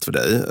hemskt för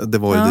dig. Det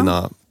var ju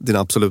dina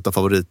absoluta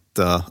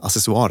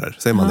favoritaccessoarer.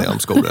 Säger man det om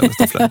skor eller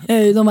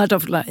tofflor? De här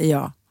tofflorna,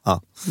 ja.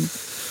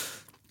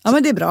 Ja,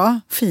 men det är bra.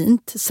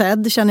 Fint.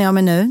 Sedd känner jag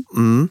mig nu.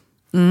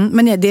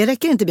 Men nej, det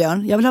räcker inte,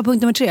 Björn. Jag vill ha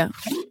punkt nummer 3.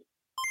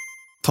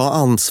 Ta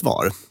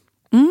ansvar.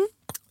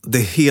 Det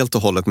är helt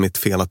och hållet mitt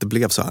fel att det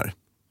blev så här.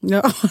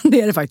 Ja,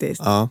 det är det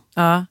faktiskt.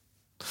 Ja.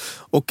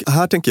 Och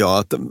här tänker jag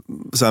att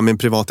så här, min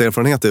privata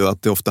erfarenhet är ju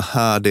att det är ofta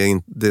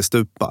här det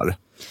stupar.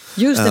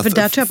 Just det, för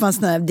där tror jag man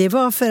snäv. Det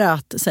var för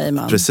att, säger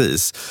man.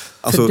 Precis.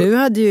 Alltså, för du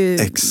hade ju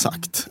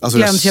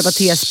glömt köpa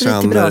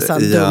tesprit till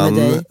brasan, dum med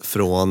dig.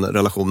 Från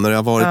relationer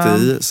jag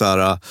varit i. Så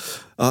här,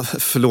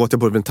 förlåt, jag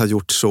borde inte ha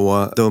gjort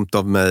så dumt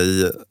av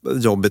mig.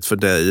 Jobbigt för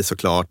dig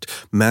såklart.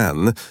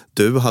 Men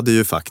du hade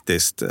ju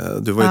faktiskt,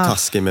 du var ju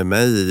taskig med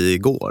mig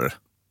igår.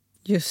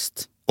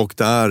 Just. Och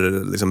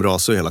där liksom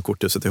rasar ju hela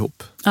korthuset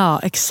ihop. Ja,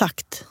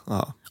 exakt.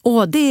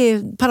 Det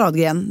är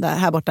paradgren där,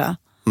 här borta.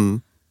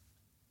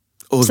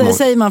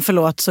 Säger man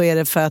förlåt så är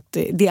det för att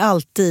det är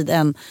alltid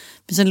en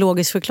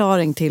logisk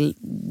förklaring till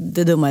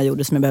det dumma jag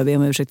gjorde som jag behöver be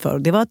om ursäkt för.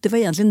 Det var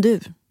egentligen du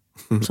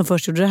som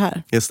först gjorde det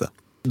här. Just det.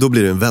 Då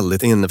blir det en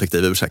väldigt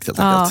ineffektiv ursäkt helt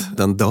enkelt.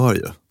 Den dör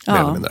ju, mer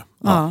eller mindre.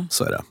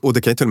 Så är det. Och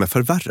det kan ju till och med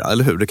förvärra,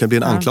 eller hur? Det kan bli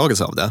en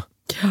anklagelse av det.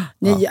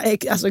 Nej,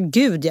 alltså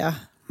gud ja.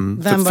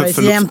 Vem var det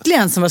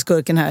egentligen som var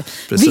skurken här?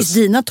 Precis. Visst,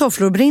 dina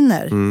tofflor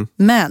brinner.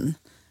 Men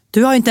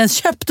du har inte ens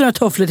köpt några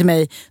tofflor till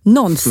mig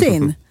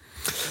någonsin.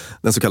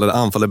 Den så kallade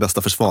anfall är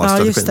bästa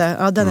försvarsstrategin. Ja, just det.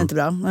 Ja, den är inte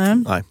bra.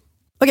 Nej.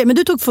 Okej, men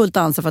du tog fullt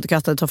ansvar för att du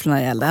kastade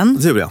tofflorna i elden.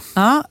 Det gjorde jag.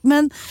 Ja,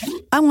 men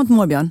I want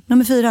more, Björn.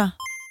 Nummer 4.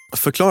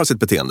 Förklara sitt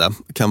beteende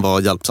kan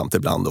vara hjälpsamt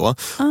ibland då.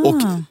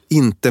 Och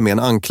inte med en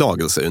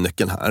anklagelse är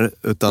nyckeln här.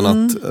 Utan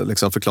att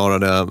liksom förklara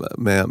det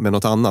med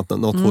något annat.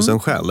 Något hos en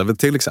själv.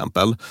 Till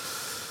exempel.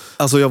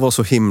 Alltså jag var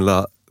så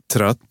himla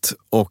trött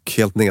och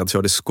helt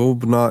nedkörd i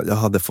skorna. Jag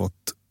hade fått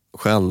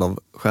skäll av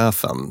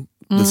chefen.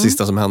 Det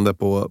sista som hände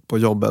på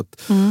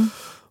jobbet.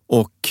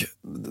 Och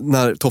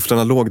när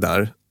tofflorna låg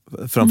där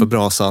framför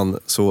brasan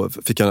så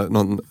fick jag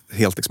någon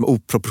helt liksom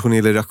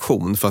oproportionerlig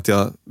reaktion. För att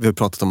vi har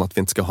pratat om att vi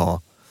inte ska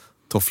ha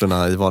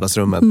tofflorna i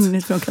vardagsrummet.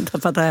 Ni tror kan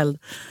tappa eld.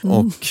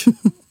 Och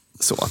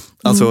så.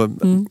 Alltså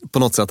på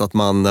något sätt att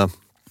man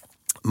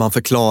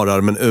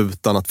förklarar men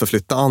utan att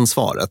förflytta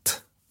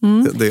ansvaret.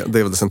 Det är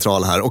väl det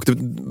centrala här. Och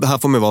det här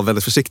får man vara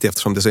väldigt försiktig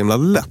eftersom det är så himla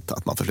lätt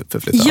att man förflyttar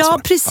ansvaret. Ja,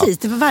 precis.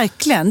 Det var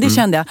verkligen. Det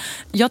kände jag.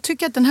 Jag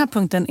tycker att den här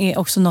punkten är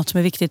också något som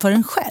är viktigt för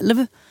en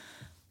själv.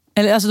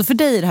 Eller alltså för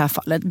dig i det här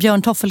fallet,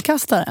 Björn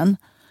Toffelkastaren.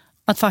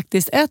 Att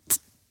faktiskt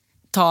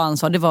ta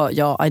ansvar, det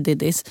var I did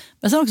this.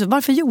 Men sen också,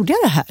 varför gjorde jag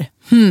det här?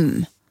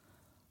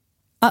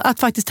 Att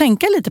faktiskt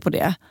tänka lite på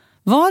det.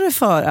 Var det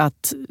för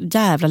att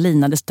jävla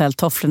Lina hade ställt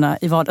tofflorna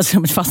i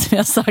vardagsrummet fast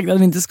jag sagt att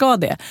de inte ska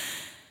det?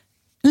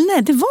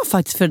 Nej, det var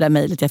faktiskt för det där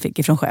mejlet jag fick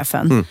ifrån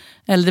chefen.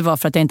 Eller det var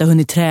för att jag inte har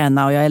hunnit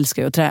träna och jag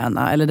älskar ju att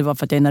träna. Eller det var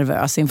för att jag är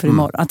nervös inför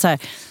imorgon. Att så här,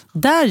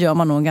 där gör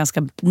man nog en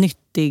ganska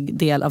nyttig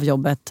del av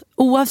jobbet.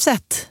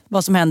 Oavsett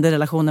vad som händer i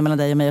relationen mellan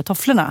dig och mig och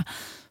tofflorna.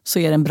 Så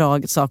är det en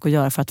bra sak att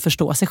göra för att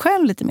förstå sig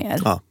själv lite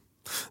mer. Ja.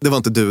 Det var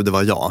inte du, det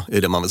var jag,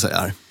 är det man vill säga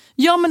här.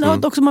 Ja,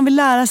 men också man vill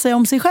lära sig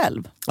om sig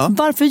själv. Ja.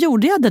 Varför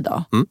gjorde jag det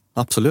då?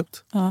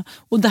 Absolut. Ja.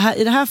 Och i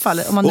det här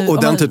fallet...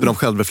 Den typen av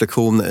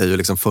självreflektion är ju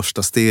liksom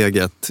första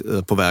steget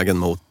på vägen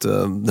mot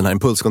den här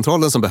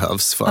impulskontrollen som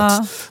behövs för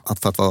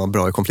att vara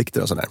bra i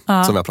konflikter och sådär.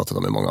 Som vi har pratat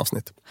om i många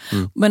avsnitt.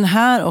 Men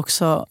här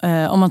också,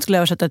 om man skulle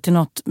översätta till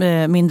något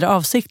mindre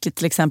avsiktligt,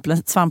 till exempel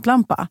en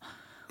svamplampa.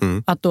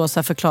 Att då så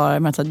här förklara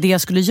med att det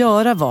jag skulle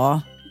göra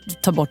var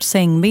ta bort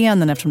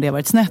sängbenen eftersom det har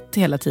varit snett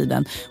hela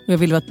tiden. Och jag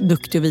ville vara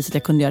duktig och visa att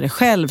jag kunde göra det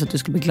själv så att du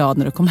skulle bli glad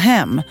när du kom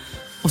hem.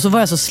 Och så var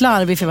jag så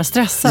slarvig för jag var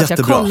stressad. Så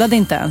jag kollade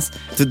inte ens.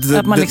 Det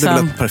är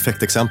väl ett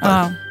perfekt exempel.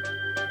 Ja.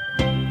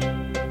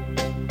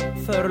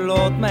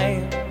 Förlåt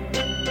mig.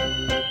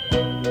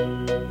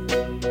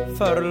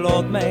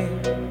 Förlåt mig.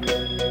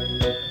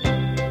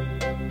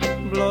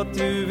 Blott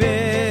du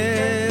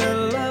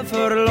vill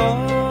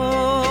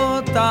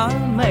förlåta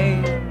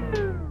mig.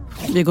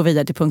 Vi går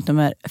vidare till punkt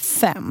nummer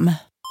 5.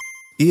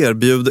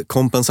 Erbjud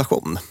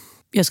kompensation.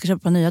 Jag ska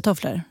köpa nya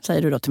tofflor,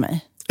 säger du då till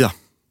mig. Ja,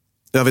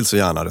 jag vill så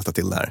gärna rätta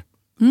till det här.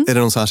 Är det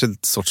någon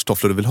särskild sorts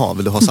tofflor du vill ha?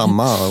 Vill du ha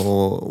samma?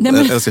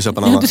 Eller ska jag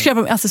köpa en annan? Du ska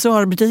köpa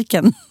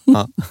accessoarbutiken.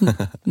 Ja.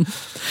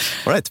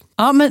 All right.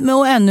 Ja, men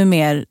och ännu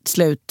mer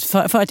slut.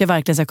 För att jag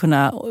verkligen ska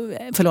kunna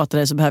förlåta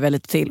dig så behöver jag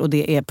lite till. Och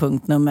det är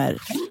punkt nummer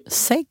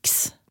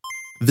 6.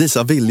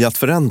 Visa vilja att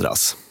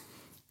förändras.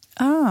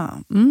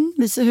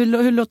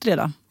 Hur låter det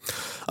då?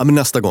 Ja, men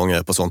nästa gång jag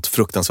är på sånt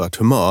fruktansvärt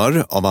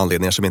humör av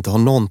anledningar som inte har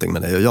någonting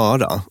med dig att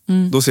göra.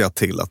 Då ser jag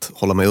till att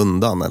hålla mig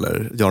undan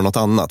eller göra något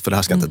annat. För det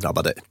här ska inte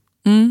drabba dig.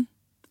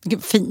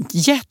 Fint.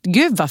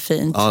 Gud vad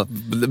fint. Ja,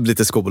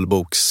 lite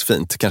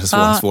skolboksfint.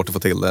 Kanske svårt att få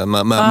till det.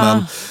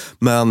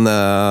 Men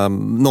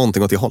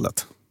någonting åt det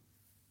hållet.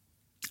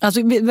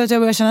 Alltså, vet du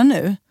vad jag känner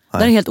nu? Nej.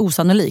 Det är helt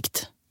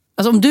osannolikt.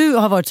 Alltså, om du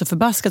har varit så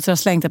förbaskad så jag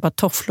slängt ett par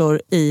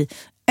tofflor i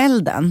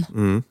elden.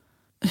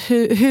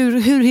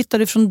 Hur hittar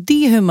du från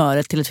det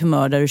humöret till ett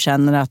humör där du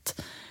känner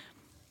att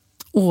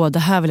det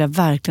här vill jag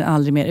verkligen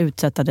aldrig mer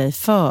utsätta dig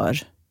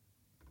för?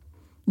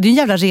 Det är en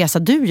jävla resa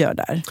du gör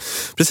där.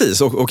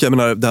 Precis, och jag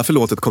menar, det här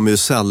förlåtet kommer ju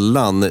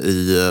sällan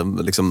i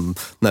liksom,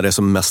 när det är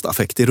som mest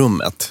affekt i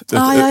rummet. Det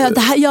här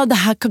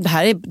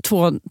är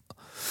 2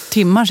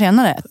 timmar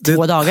senare,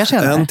 2 dagar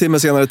senare. 1 timme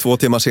senare, 2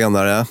 timmar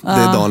senare. Det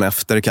är dagen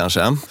efter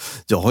kanske.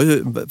 Jag har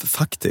ju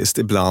faktiskt,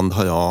 ibland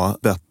har jag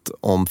bett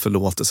om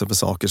förlåtelse för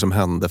saker som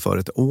hände för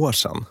ett år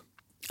sedan.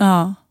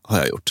 Ja. Har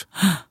jag gjort.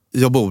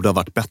 Jag borde ha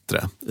varit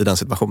bättre i den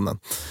situationen.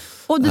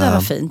 Och det där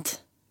var fint.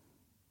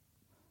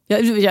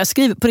 Jag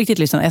skriver, på riktigt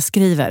lyssna, jag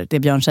skriver det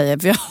Björn säger.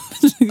 För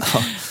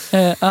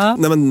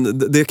Nej, men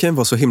det kan ju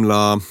vara så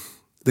himla...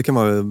 Det kan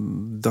vara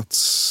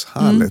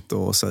dödshärligt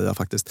att säga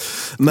faktiskt.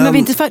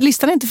 Men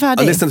listan är inte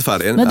färdig. Listan är inte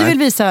färdig. Men du vill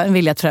visa en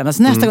vilja att förändras.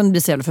 Nästa gång du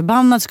blir så jävla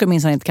förbannad ska du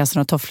minst inte kasta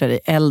några tofflor i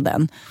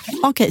elden.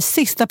 Okej,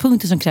 sista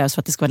punkten som krävs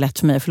för att det ska vara lätt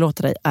för mig att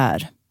förlåta dig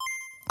är...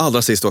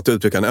 Allra sist då, att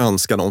uttrycka en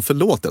önskan om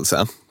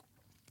förlåtelse.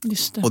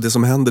 Just det. Och det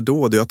som händer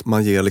då är att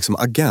man ger liksom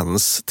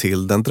agens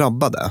till den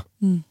drabbade.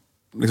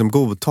 Liksom,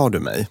 godtar du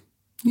mig?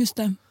 Just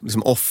det.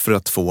 Liksom,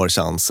 offret får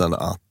chansen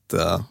att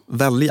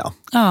välja.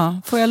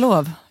 Ja, får jag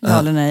lov? Ja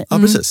eller nej? Ja,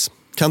 precis.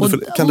 Kan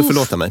du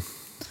förlåta mig?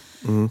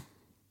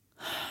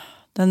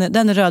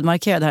 Den är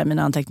rödmarkerad här i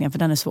mina anteckningar för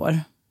den är svår.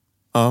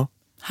 Ja.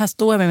 Här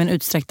står jag med min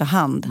utsträckta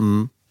hand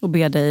och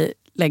ber dig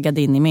lägga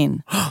det in i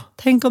min.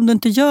 Tänk om du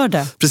inte gör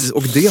det. Precis,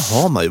 och det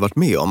har man ju varit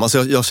med om.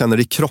 Alltså jag känner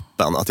i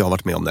kroppen att jag har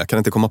varit med om det. Jag kan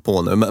inte komma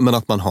på nu, men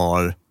att man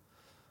har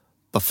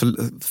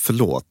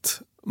förlåt.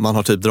 Man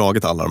har typ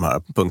dragit alla de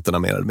här punkterna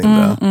mer eller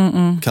mindre.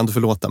 Kan du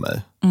förlåta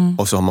mig?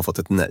 Och så har man fått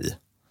ett nej.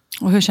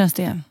 Och hur känns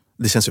det?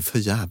 Det känns ju för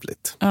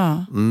jävligt.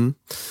 Ja.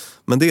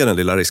 Men det är den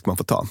lilla risk man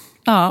får ta.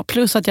 Ja,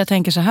 plus att jag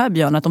tänker så här,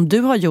 Björn, att om du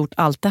har gjort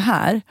allt det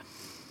här,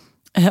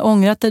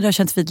 ångrat dig, du har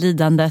känt vid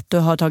lidandet, du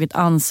har tagit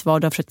ansvar,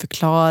 du har försökt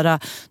förklara,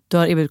 du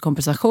har erbjudit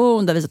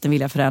kompensation, du har visat din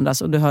vilja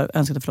förändras och du har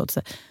önskat en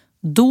förlåtelse.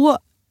 Då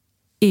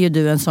är ju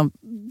du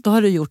då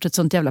har du gjort ett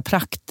sånt jävla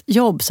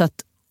praktjobb så att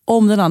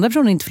om den andra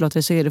personen inte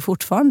förlåter så är det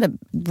fortfarande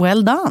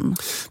well done.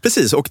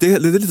 Precis, och det är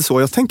lite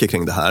så jag tänker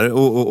kring det här.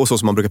 Och så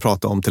som man brukar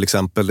prata om till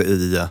exempel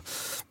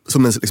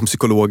som en liksom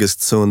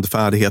psykologiskt sund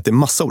färdighet i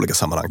massa olika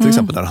sammanhang. Till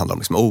exempel där det handlar om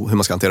liksom, hur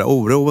man ska hantera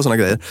oro och såna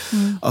grejer.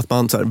 Att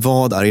man så här,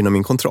 vad är inom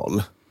min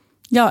kontroll?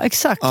 Ja,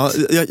 exakt. Ja,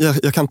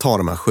 jag kan ta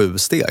de här 7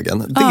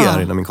 stegen. Det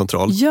är inom min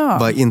kontroll. Ja.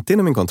 Vad är inte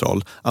inom min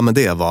kontroll? Ja, men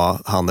det är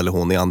vad han eller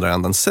hon i andra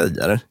änden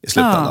säger i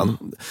slutändan.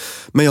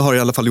 Men jag har i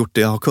alla fall gjort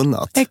det jag har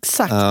kunnat.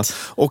 Exakt.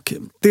 Och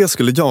det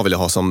skulle jag vilja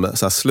ha som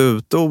så här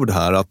slutord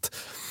här. Att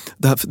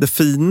det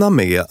fina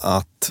med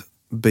att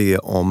be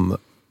om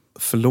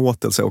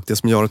förlåtelse och det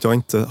som gör att jag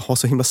inte har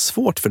så himla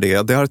svårt för det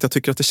är att jag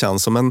tycker att det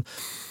känns som en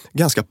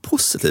ganska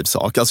positiv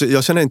sak. Alltså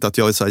jag känner inte att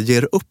jag så här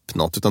ger upp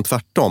något utan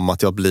tvärtom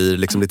att jag blir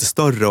liksom lite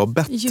större och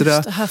bättre. Just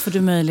det, här får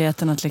du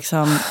möjligheten att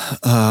liksom...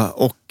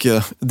 och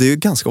det är ju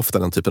ganska ofta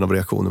den typen av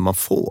reaktioner man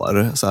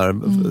får. Så här,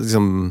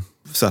 liksom,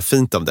 så här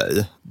fint av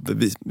dig.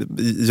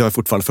 Jag är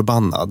fortfarande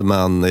förbannad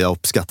men jag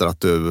uppskattar att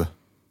du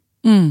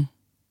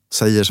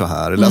säger så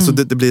här. Alltså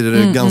det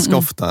blir ganska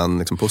ofta en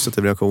liksom,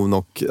 positiv reaktion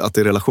och att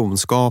det är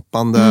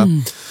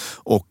relationsskapande.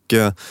 Och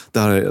det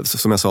här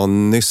som jag sa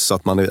nyss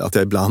att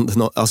jag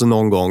ibland, alltså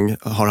någon gång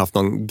har haft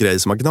någon grej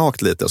som har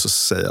gnagt lite och så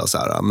säger jag så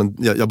här, men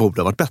jag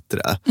borde ha varit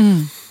bättre.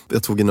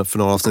 Jag tog in för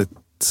några avsnitt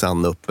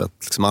sen upp ett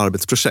liksom,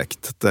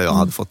 arbetsprojekt där jag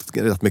hade fått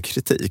rätt mycket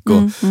kritik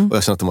och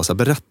jag kände att den var så här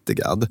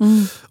berättigad.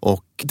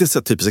 Och det är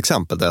ett typiskt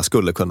exempel där jag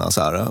skulle kunna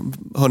så här,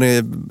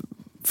 hörni,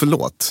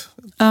 förlåt.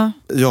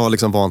 Jag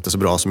liksom var inte så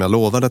bra som jag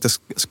lovade att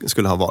jag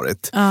skulle ha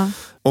varit.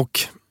 Och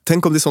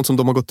tänk om det är sånt som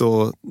de har gått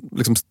och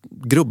liksom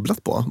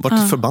grubblat på,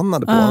 varit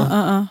förbannade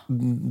på.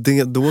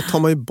 Då tar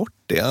man ju bort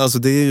det. Alltså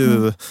det är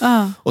ju...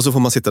 Och så får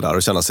man sitta där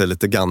och känna sig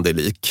lite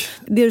Gandhi-lik.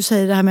 Det du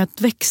säger, det här med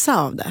att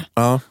växa av det.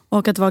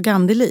 Och att vara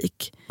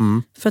Gandhi-lik.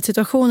 För att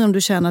situationen om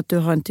du känner att du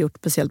har inte gjort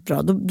speciellt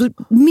bra, då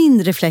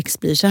min reflex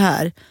blir så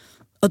här.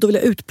 Att då vill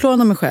jag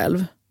utplåna mig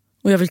själv.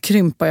 Och jag vill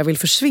krympa, jag vill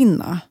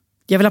försvinna.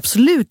 Jag vill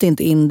absolut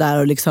inte in där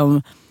och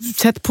liksom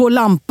sätt på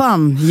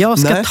lampan, jag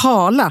ska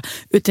tala.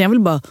 Utan jag vill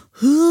bara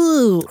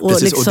och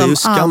precis, liksom och det är ju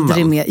skammen.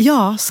 Aldrig mer.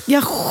 Ja,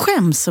 jag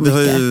skäms så mycket.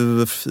 Vi har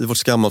ju i vårt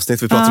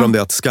skamavsnitt, vi pratar om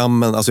det att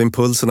skammen, alltså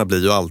impulserna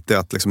blir ju alltid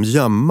att liksom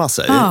gömma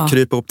sig.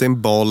 Krypa upp till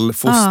en boll,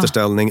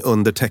 fosterställning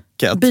under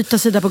täcket. Byta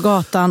sida på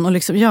gatan och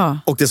liksom,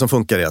 Och det som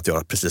funkar är att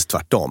göra precis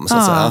tvärtom så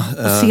att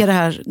säga. Och se det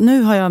här,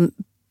 nu har jag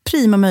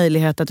prima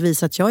möjlighet att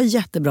visa att jag är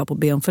jättebra på att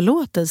be om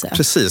förlåtelse.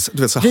 Precis,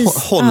 du vet, så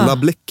hålla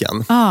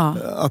blicken.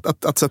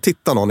 Att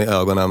titta någon i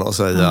ögonen och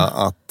säga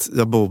att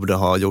jag borde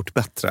ha gjort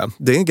bättre.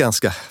 Det är en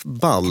ganska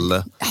ball...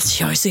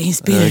 Alltså, jag är så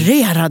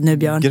inspirerad nu,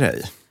 Björn.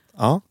 Grej.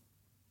 Ja.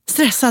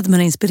 Stressad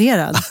men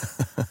inspirerad.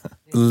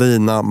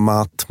 Lina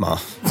Matma.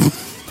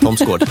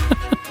 Thomsgård.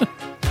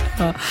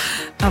 Ja,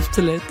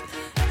 absolut.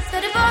 Så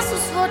det var så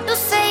svårt att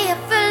säga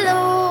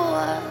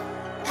förlåt.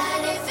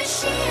 Är det för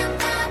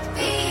sent att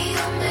be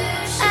om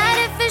ursäkt? Är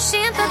det för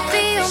sent att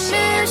be om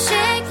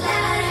ursäkt?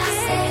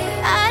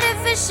 Är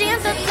det för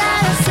sent att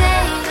lära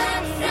sig?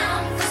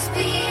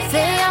 För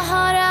jag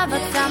har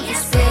övat framför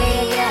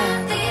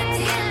spegeln.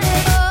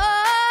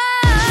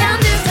 Kan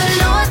du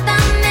förlåta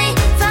mig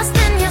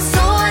fastän jag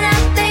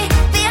sårat dig?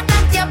 Vet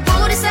att jag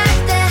borde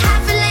sagt det här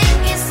för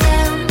länge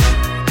sedan.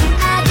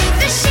 Är det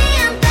för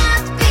sent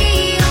att be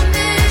om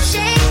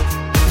ursäkt?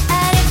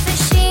 Är det för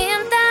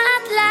sent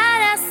att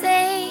lära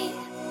sig?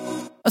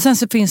 Och sen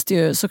så finns det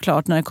ju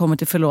såklart när det kommer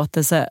till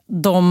förlåtelse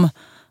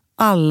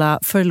alla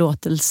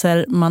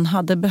förlåtelser man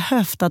hade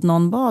behövt att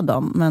någon bad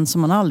om men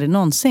som man aldrig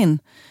någonsin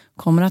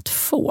kommer att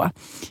få.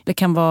 Det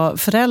kan vara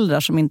föräldrar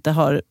som inte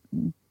har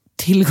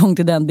tillgång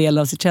till den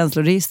delen av sitt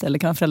känsloregister, eller det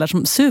kan vara föräldrar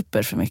som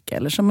super för mycket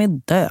eller som är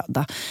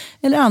döda,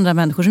 eller andra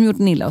människor som gjort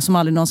en illa och som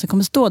aldrig någonsin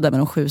kommer stå där med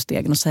de 7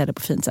 stegen och säga det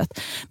på fint sätt.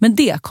 Men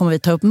det kommer vi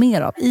ta upp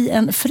mer av i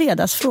en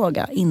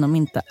fredagsfråga inom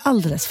inte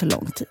alldeles för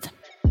lång tid.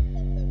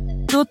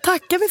 Då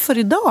tackar vi för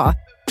idag.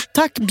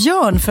 Tack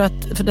Björn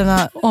för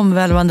denna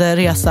omvälvande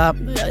resa.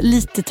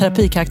 Lite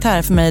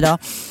terapikaraktär för mig idag.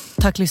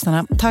 Tack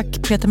lyssnarna. Tack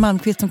Peter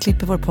Malmqvist som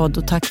klipper vår podd.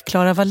 Och tack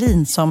Clara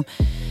Wallin som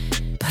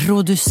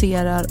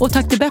producerar. Och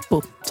tack till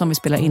Beppo som vi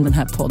spelar in den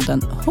här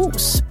podden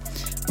hos.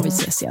 Och vi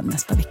ses igen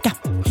nästa vecka.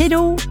 Hej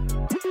då!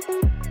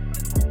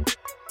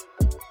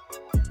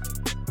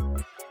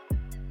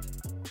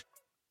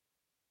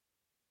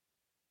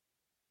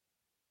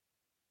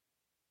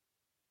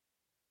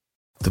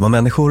 Dumma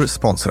människor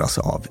sponsras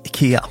av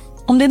IKEA.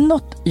 Om det är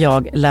något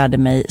jag lärde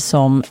mig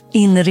som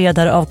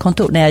inredare av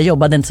kontor, när jag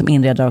jobbade inte som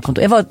inredare av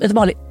kontor, jag var ett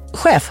vanligt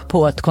chef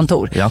på ett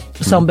kontor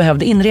som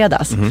behövde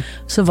inredas,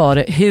 så var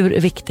det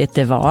hur viktigt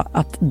det var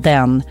att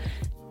den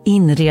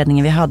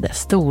inredningen vi hade,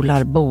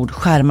 stolar, bord,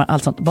 skärmar,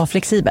 allt sånt, var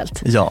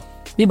flexibelt. Ja.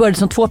 Vi började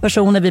som 2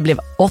 personer, vi blev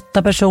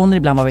 8 personer,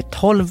 ibland var vi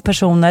 12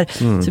 personer.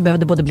 Så vi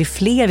behövde både bli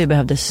fler, vi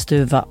behövde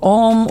stuva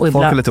om. Och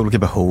folk har lite olika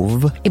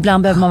behov.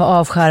 Ibland behöver man vara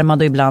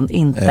avskärmad och ibland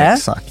inte.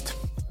 Exakt.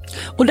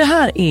 Och det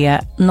här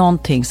är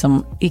någonting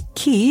som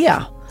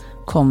IKEA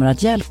kommer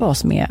att hjälpa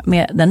oss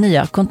med den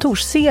nya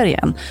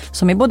kontorsserien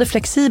som är både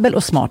flexibel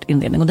och smart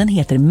inredning, och den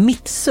heter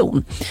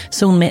Mittzon.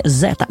 Zon med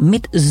Z,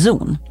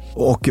 Mittzon.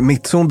 Och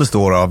Mittzon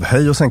består av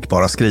höj- och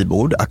sänkbara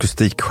skrivbord,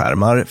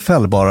 akustikskärmar,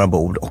 fällbara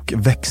bord och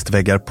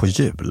växtväggar på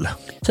hjul.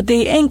 Så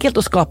det är enkelt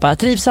att skapa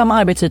trivsamma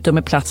arbetsytor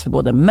med plats för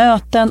både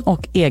möten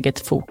och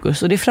eget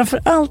fokus. Och det är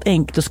framförallt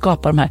enkelt att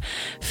skapa de här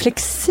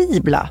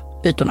flexibla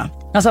ytorna.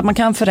 Alltså att man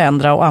kan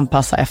förändra och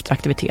anpassa efter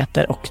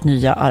aktiviteter och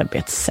nya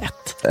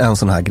arbetssätt. En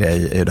sån här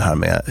grej är det här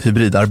med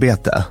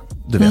hybridarbete.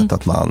 Du vet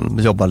att man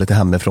jobbar lite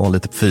hemifrån,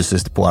 lite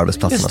fysiskt på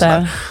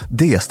arbetsplatsen.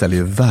 Det ställer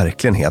ju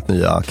verkligen helt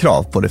nya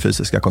krav på det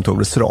fysiska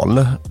kontorets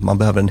roll. Man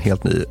behöver en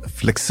helt ny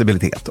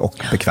flexibilitet och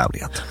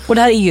bekvämlighet. Och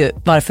det här är ju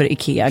varför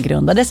IKEA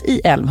grundades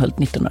i Älmhult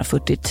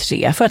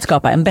 1943, för att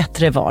skapa en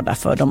bättre vardag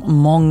för de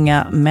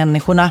många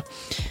människorna.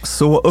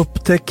 Så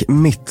upptäck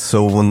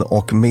Mittzon,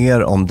 och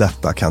mer om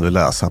detta kan du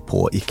läsa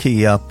på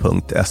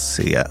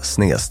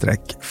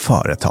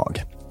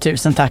ikea.se/företag.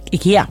 Tusen tack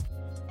IKEA!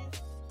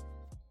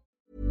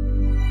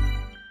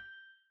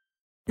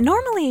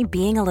 Normally,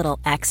 being a little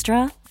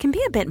extra can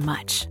be a bit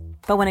much,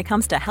 but when it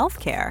comes to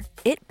healthcare,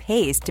 it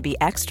pays to be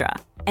extra.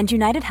 And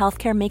United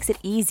Healthcare makes it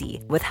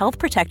easy with Health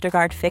Protector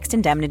Guard fixed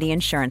indemnity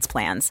insurance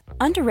plans.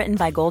 Underwritten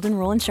by Golden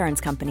Rule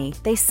Insurance Company,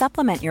 they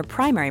supplement your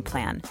primary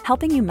plan,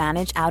 helping you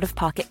manage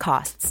out-of-pocket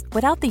costs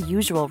without the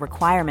usual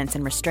requirements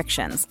and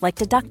restrictions like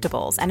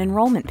deductibles and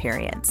enrollment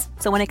periods.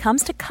 So when it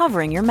comes to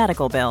covering your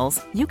medical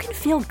bills, you can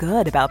feel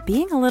good about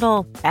being a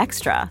little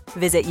extra.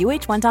 Visit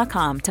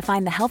uh1.com to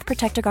find the Health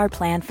Protector Guard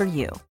plan for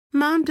you.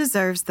 Mom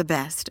deserves the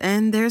best,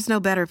 and there's no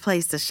better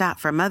place to shop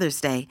for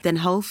Mother's Day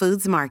than Whole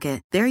Foods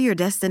Market. They're your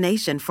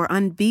destination for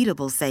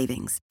unbeatable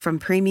savings, from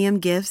premium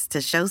gifts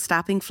to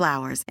show-stopping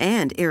flowers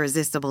and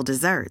irresistible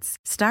desserts.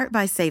 Start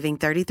by saving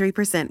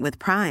 33% with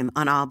Prime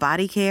on all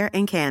body care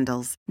and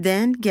candles.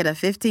 Then get a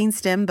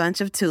 15-stem bunch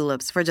of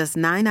tulips for just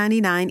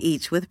 $9.99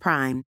 each with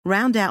Prime.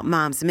 Round out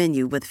Mom's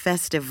menu with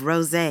festive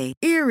rosé,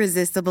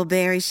 irresistible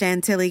berry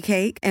chantilly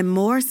cake, and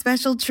more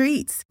special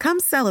treats. Come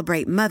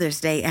celebrate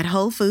Mother's Day at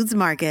Whole Foods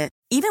Market.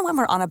 Even when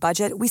we're on a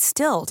budget, we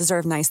still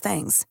deserve nice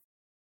things.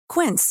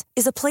 Quince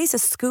is a place to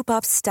scoop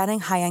up stunning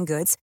high-end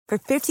goods for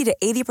 50 to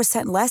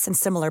 80% less than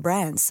similar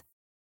brands.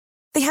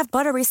 They have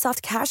buttery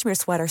soft cashmere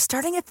sweaters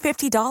starting at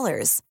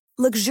 $50,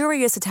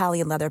 luxurious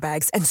Italian leather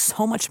bags, and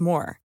so much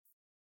more.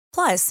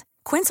 Plus,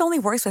 Quince only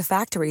works with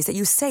factories that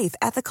use safe,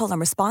 ethical, and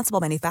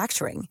responsible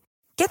manufacturing.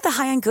 Get the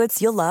high-end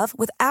goods you'll love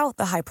without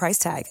the high price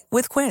tag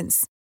with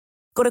Quince.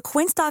 Go to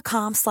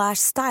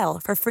quince.com/style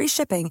for free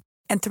shipping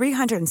and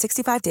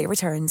 365-day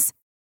returns.